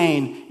are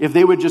saying, if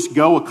they would just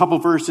go a couple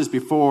verses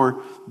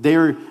before,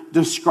 they're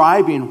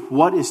describing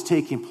what is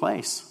taking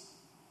place.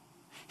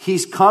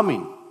 He's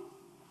coming.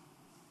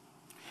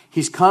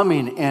 He's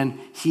coming, and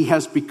he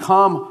has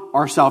become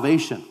our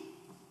salvation.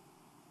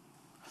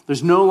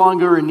 There's no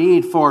longer a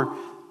need for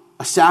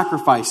a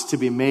sacrifice to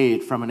be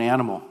made from an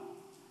animal.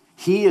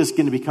 He is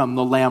going to become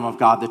the Lamb of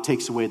God that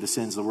takes away the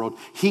sins of the world.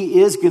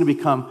 He is going to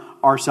become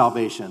our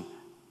salvation.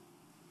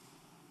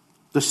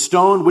 The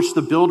stone which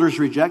the builders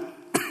rejected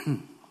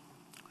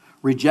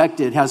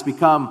has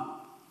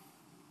become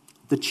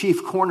the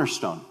chief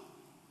cornerstone.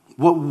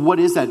 What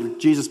is that?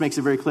 Jesus makes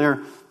it very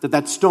clear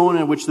that stone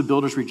in which the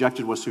builders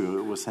rejected was who?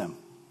 It was him.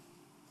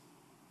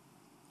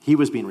 He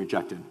was being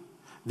rejected.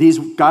 These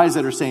guys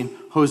that are saying,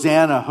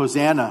 Hosanna,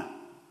 Hosanna,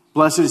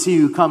 blessed is he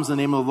who comes in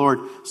the name of the Lord.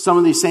 Some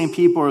of these same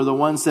people are the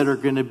ones that are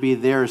going to be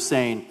there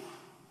saying,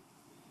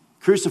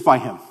 crucify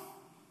him.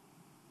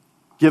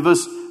 Give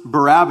us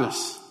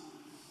Barabbas.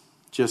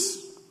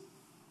 Just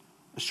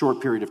a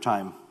short period of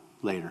time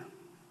later.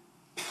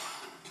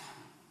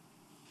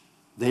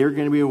 They are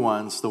going to be the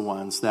ones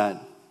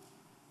that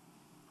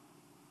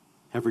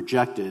have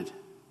rejected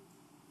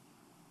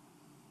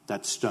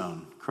that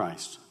stone,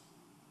 Christ,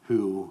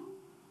 who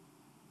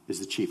is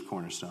the chief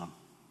cornerstone.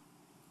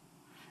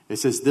 It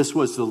says, this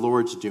was the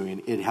Lord's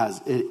doing.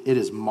 It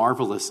is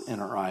marvelous in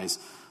our eyes.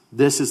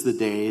 This is the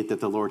day that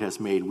the Lord has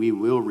made. We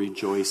will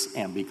rejoice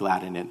and be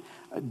glad in it.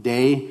 A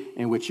day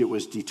in which it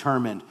was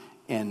determined,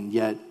 and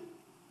yet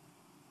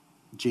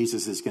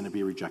Jesus is going to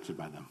be rejected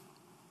by them.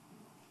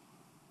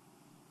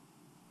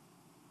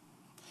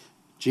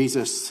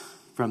 Jesus,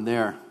 from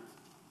there,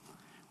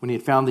 when he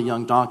had found the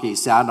young donkey,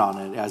 sat on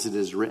it, as it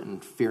is written,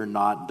 fear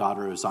not,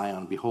 daughter of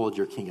Zion, behold,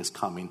 your king is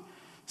coming,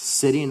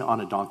 sitting on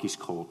a donkey's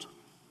colt.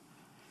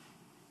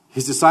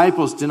 His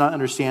disciples did not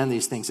understand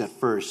these things at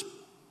first,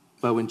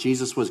 but when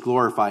Jesus was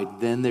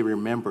glorified, then they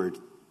remembered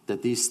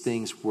that these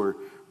things were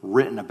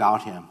written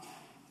about him,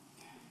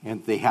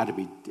 and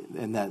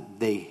that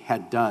they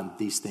had done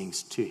these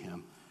things to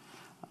him.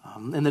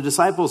 In the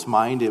disciples'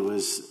 mind, it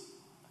was,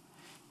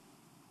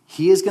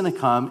 he is going to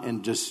come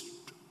and just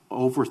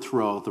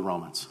overthrow the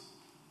Romans.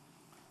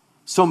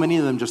 So many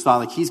of them just thought,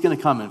 like, he's going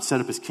to come and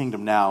set up his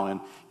kingdom now. And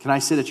can I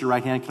sit at your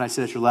right hand? Can I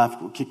sit at your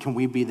left? Can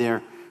we be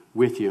there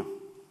with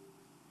you?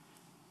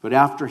 But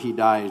after he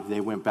died,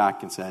 they went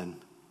back and said,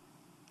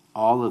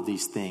 all of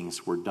these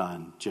things were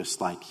done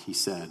just like he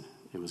said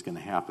it was going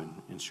to happen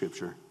in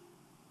Scripture.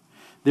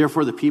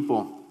 Therefore, the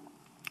people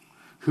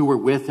who were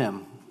with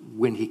him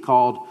when he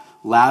called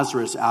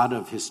Lazarus out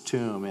of his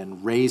tomb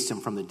and raised him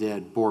from the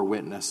dead bore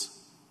witness.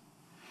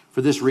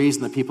 For this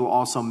reason, the people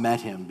also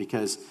met him,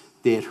 because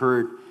they had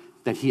heard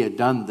that he had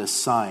done this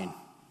sign.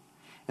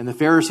 And the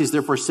Pharisees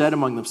therefore said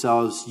among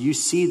themselves, you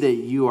see that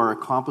you are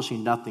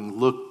accomplishing nothing.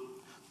 Look,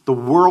 the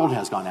world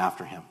has gone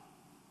after him.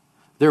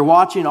 They're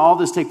watching all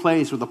this take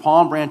place with the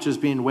palm branches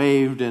being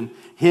waved and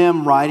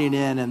him riding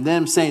in and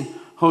them saying,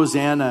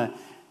 Hosanna,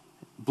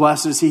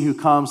 blessed is he who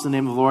comes in the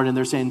name of the Lord. And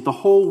they're saying the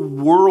whole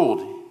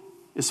world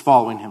is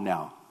following him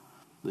now.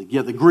 You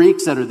have the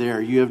Greeks that are there.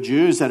 You have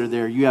Jews that are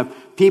there. You have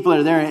people that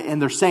are there, and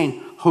they're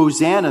saying,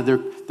 Hosanna.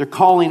 They're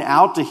calling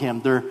out to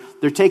him.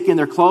 They're taking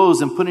their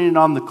clothes and putting it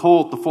on the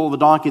colt, the foal of a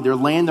donkey. They're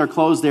laying their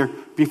clothes there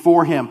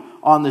before him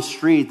on the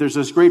street. There's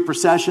this great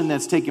procession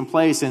that's taking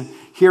place, and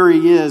here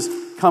he is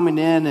coming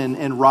in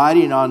and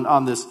riding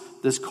on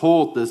this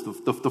colt,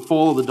 the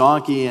foal of the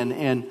donkey,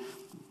 and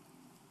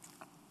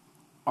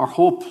our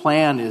whole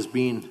plan is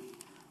being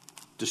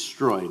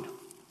destroyed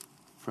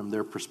from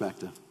their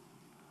perspective.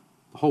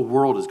 The whole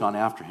world has gone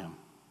after him.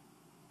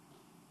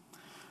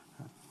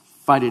 I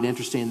find it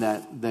interesting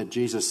that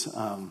Jesus,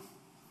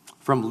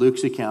 from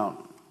Luke's account,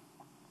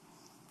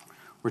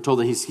 we're told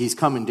that he's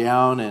coming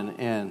down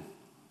and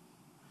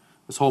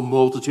this whole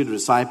multitude of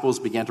disciples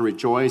began to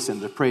rejoice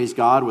and to praise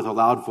God with a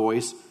loud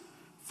voice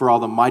for all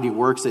the mighty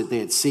works that they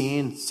had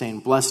seen, saying,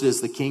 blessed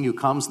is the King who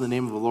comes in the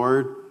name of the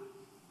Lord.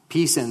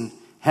 Peace in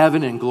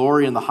heaven and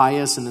glory in the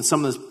highest. And then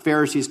some of the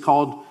Pharisees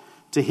called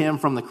to him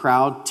from the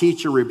crowd,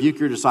 teacher, rebuke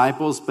your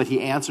disciples. But he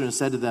answered and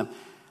said to them,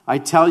 I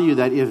tell you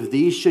that if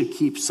these should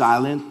keep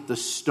silent, the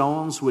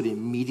stones would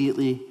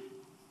immediately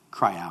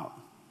cry out.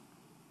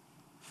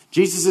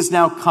 Jesus is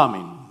now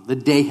coming. The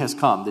day has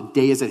come. The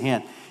day is at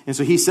hand. And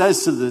so he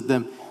says to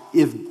them,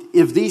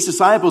 if these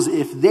disciples,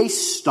 if they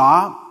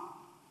stop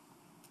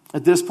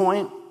at this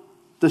point,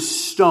 the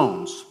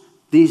stones,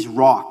 these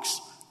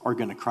rocks are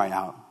going to cry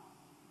out.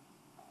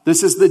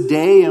 This is the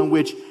day in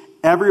which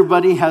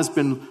everybody has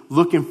been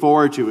looking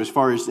forward to, as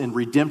far as in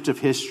redemptive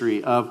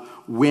history, of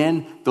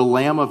when the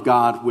Lamb of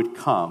God would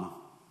come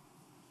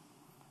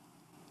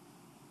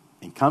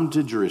and come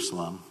to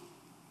Jerusalem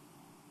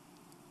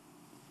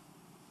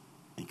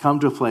and come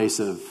to a place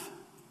of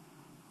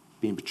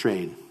being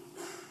betrayed,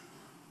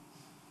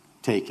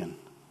 taken,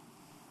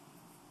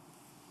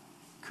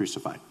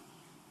 crucified.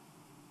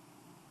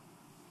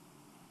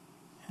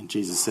 And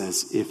Jesus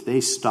says, if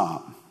they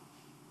stop,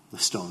 the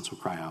stones will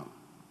cry out.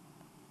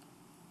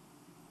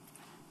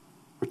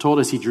 We're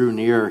told as he drew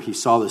near, he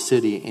saw the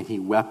city and he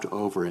wept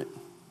over it.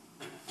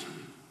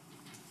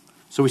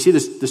 So we see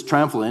this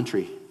triumphal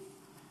entry,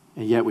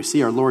 and yet we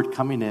see our Lord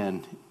coming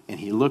in, and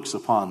he looks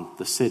upon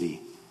the city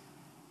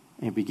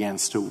and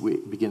begins to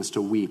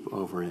weep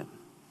over it,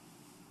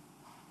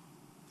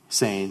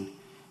 saying,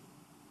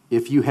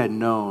 if you had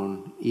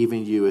known,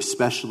 even you,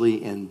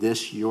 especially in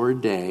this your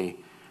day,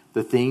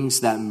 the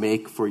things that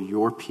make for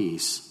your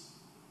peace,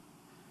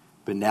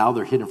 but now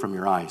they're hidden from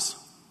your eyes.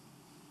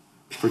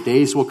 For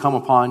days will come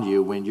upon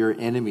you when your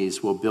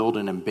enemies will build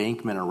an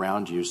embankment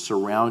around you,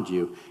 surround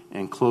you,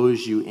 and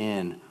close you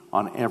in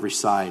on every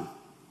side,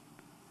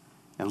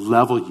 and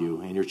level you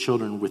and your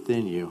children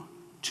within you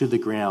to the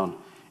ground,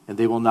 and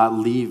they will not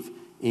leave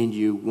in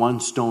you one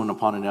stone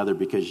upon another,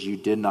 because you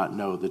did not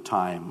know the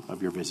time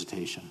of your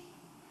visitation.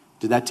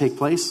 Did that take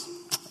place?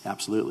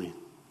 Absolutely.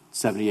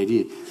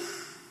 70 AD.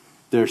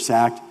 They're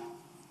sacked.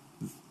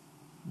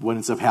 What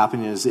ends up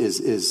happening is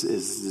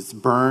it's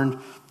burned.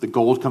 The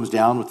gold comes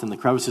down within the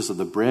crevices of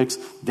the bricks.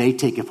 They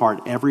take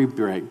apart every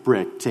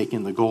brick,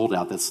 taking the gold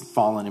out that's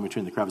fallen in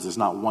between the crevices.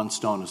 Not one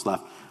stone is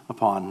left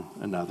upon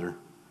another.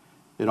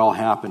 It all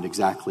happened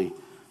exactly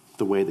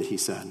the way that he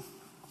said.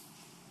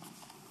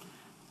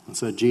 And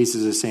so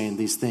Jesus is saying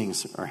these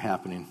things are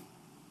happening.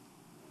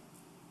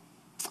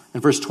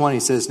 In verse 20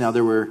 it says, now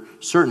there were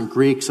certain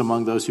Greeks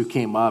among those who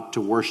came up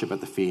to worship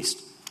at the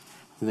feast.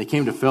 And they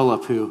came to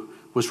Philip, who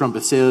was from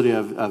Bethsaida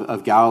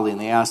of Galilee, and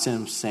they asked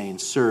him, saying,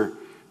 Sir,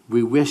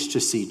 we wish to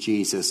see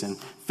Jesus. And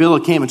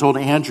Philip came and told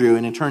Andrew,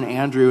 and in turn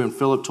Andrew and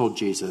Philip told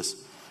Jesus.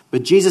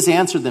 But Jesus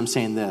answered them,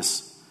 saying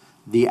this,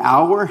 the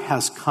hour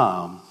has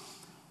come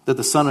that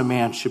the Son of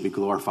Man should be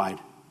glorified.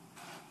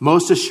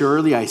 Most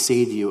assuredly I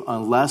say to you,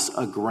 unless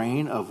a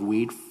grain of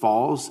wheat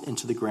falls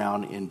into the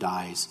ground and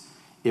dies,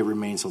 it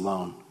remains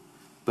alone.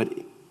 But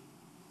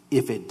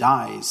if it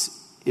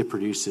dies, it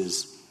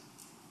produces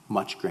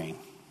much grain.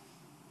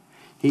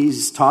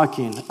 He's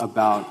talking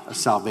about a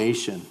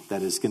salvation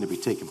that is going to be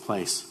taking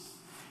place,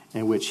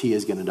 in which he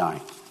is going to die.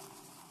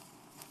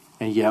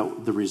 And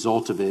yet the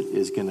result of it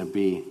is going to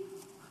be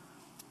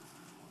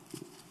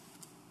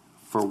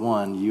for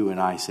one, you and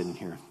I sitting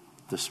here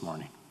this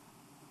morning.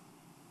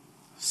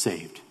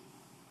 Saved.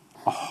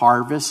 A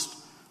harvest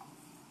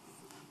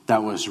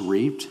that was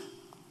reaped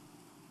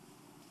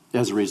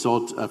as a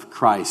result of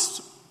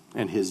Christ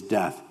and his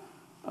death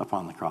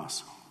upon the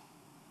cross.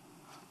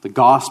 The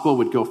gospel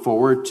would go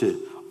forward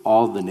to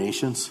all the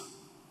nations.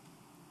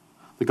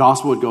 The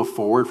gospel would go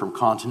forward from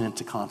continent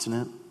to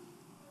continent.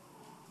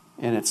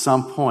 And at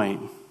some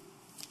point,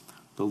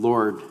 the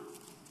Lord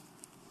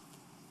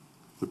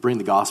would bring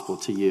the gospel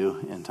to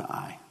you and to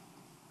I.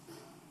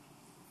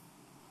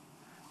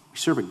 We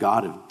serve a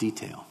God of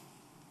detail.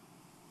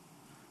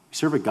 We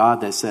serve a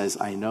God that says,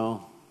 I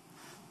know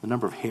the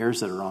number of hairs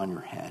that are on your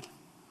head.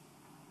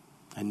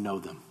 I know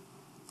them.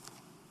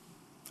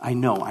 I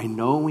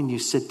know when you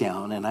sit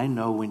down, and I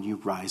know when you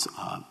rise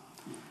up.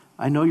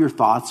 I know your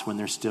thoughts when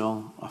they're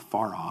still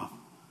afar off.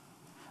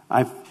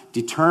 I've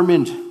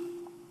determined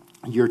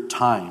your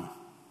time,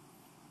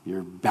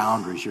 your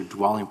boundaries, your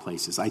dwelling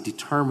places. I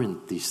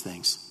determined these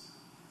things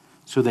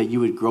so that you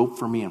would grope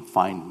for me and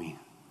find me,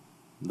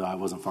 though I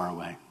wasn't far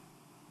away.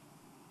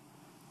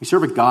 We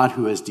serve a God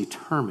who has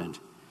determined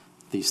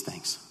these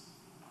things.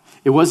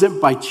 It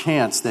wasn't by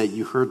chance that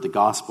you heard the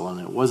gospel, and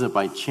it wasn't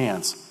by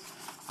chance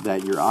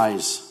that your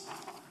eyes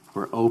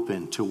were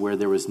open to where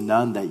there was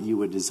none that you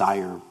would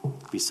desire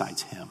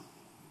besides him.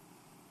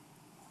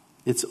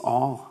 It's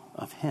all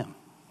of him.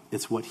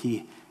 It's what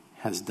he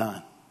has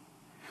done.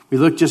 We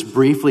look just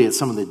briefly at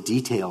some of the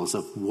details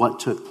of what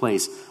took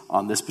place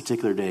on this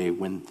particular day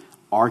when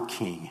our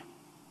King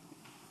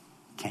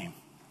came.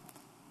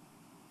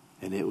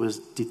 And it was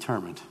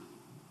determined.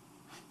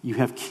 You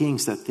have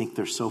kings that think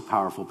they're so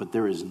powerful, but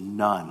there is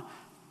none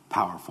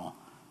powerful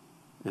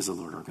as the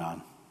Lord our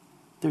God.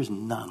 There's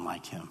none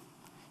like him.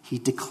 He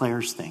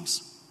declares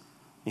things,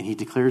 and he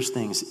declares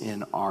things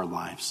in our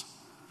lives.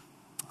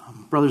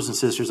 Brothers and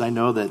sisters, I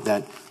know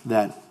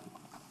that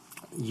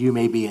you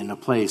may be in a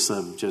place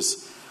of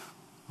just,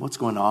 what's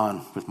going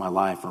on with my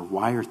life, or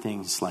why are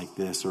things like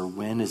this, or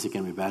when is it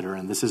going to be better,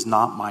 and this is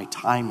not my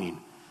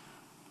timing.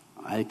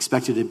 I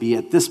expected to be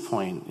at this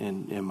point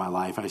in my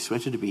life. I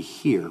expected to be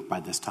here by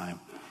this time.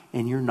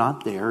 And you're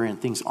not there,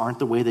 and things aren't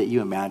the way that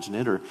you imagined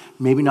it, or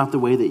maybe not the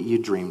way that you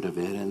dreamed of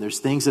it. And there's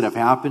things that have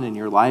happened in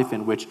your life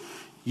in which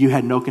you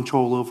had no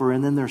control over,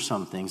 and then there's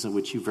some things in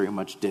which you very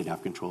much did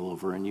have control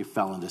over, and you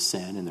fell into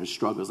sin, and there's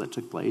struggles that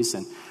took place,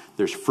 and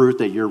there's fruit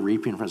that you're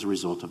reaping as a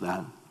result of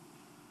that.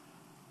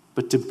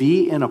 But to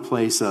be in a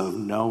place of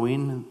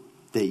knowing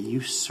that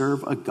you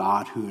serve a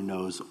God who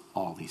knows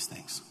all these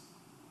things.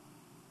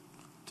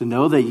 To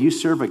know that you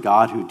serve a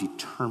God who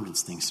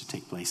determines things to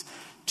take place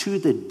to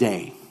the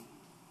day,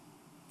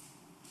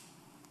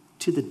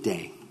 to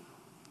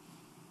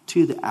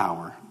the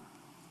hour,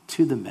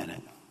 to the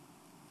minute.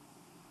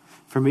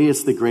 For me,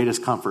 it's the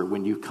greatest comfort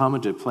when you come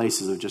into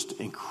places of just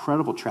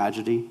incredible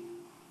tragedy,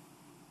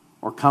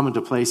 or come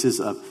into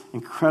places of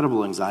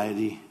incredible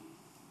anxiety,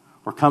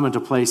 or come into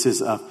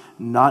places of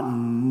not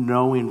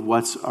knowing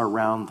what's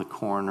around the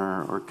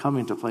corner, or come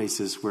into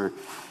places where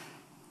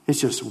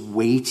it's just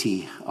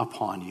weighty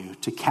upon you,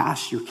 to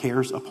cast your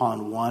cares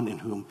upon one in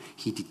whom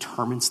he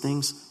determines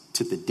things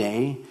to the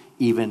day,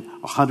 even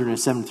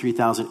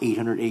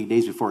 173,880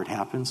 days before it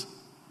happens,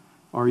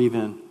 or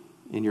even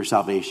in your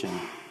salvation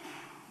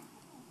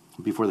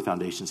before the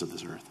foundations of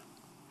this earth,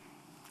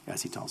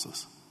 as he tells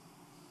us.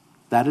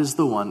 That is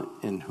the one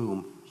in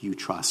whom you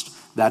trust.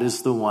 That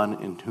is the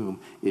one in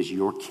whom is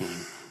your King.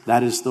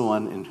 That is the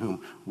one in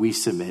whom we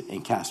submit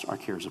and cast our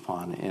cares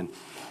upon. And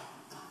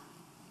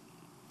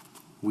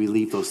we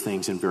leave those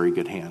things in very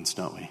good hands,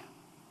 don't we?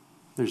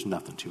 There's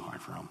nothing too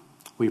hard for him.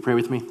 Will you pray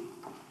with me?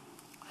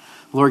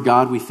 Lord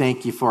God, we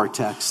thank you for our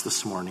text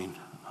this morning.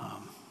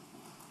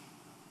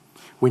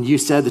 When you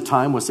said the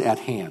time was at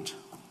hand,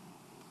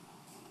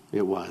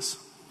 it was.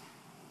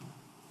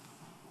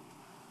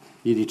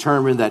 You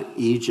determined that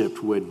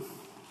Egypt would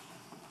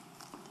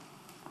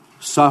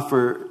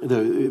suffer,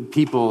 the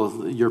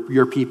people,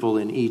 your people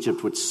in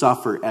Egypt would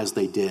suffer as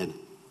they did.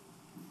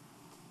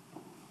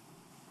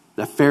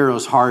 That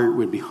Pharaoh's heart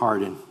would be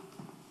hardened.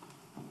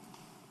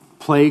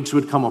 Plagues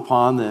would come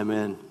upon them,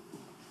 and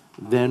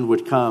then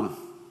would come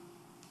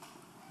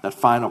that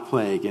final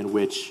plague in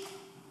which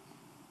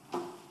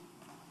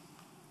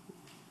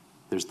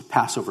there's the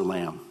Passover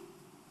lamb.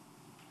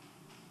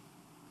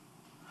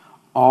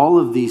 All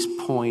of these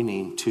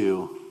pointing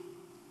to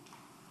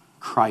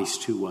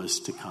Christ who was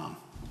to come.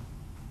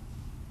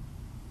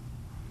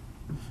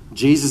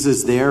 Jesus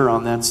is there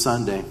on that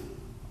Sunday,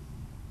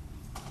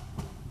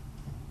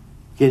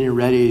 getting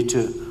ready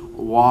to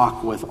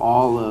walk with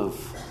all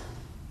of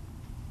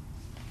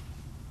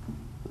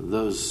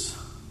those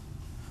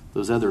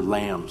other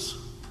lambs,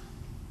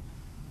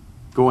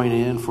 going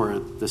in for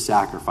the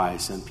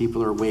sacrifice, and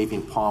people are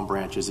waving palm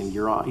branches, and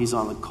he's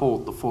on the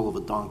colt, the foal of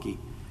a donkey,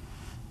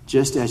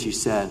 just as you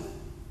said.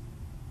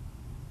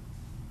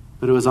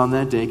 But it was on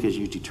that day because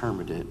you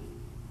determined it.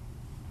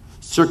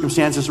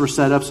 Circumstances were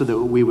set up so that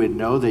we would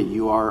know that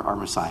you are our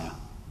Messiah.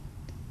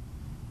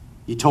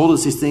 You told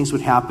us these things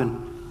would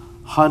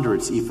happen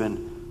hundreds,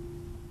 even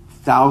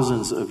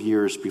thousands of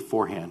years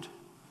beforehand,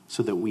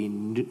 so that we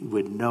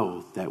would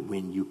know that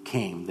when you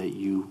came, that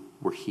you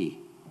were he.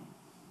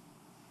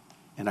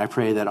 And I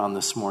pray that on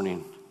this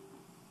morning,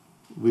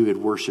 we would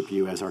worship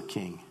you as our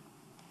King,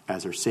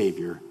 as our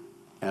Savior,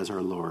 as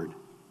our Lord.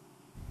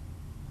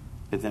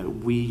 And that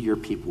we, your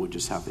people, would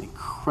just have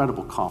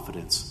incredible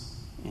confidence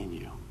in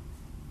you.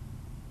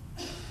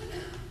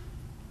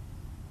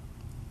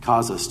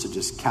 Cause us to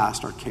just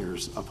cast our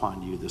cares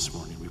upon you this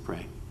morning, we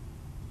pray.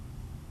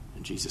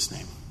 In Jesus'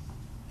 name,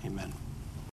 amen.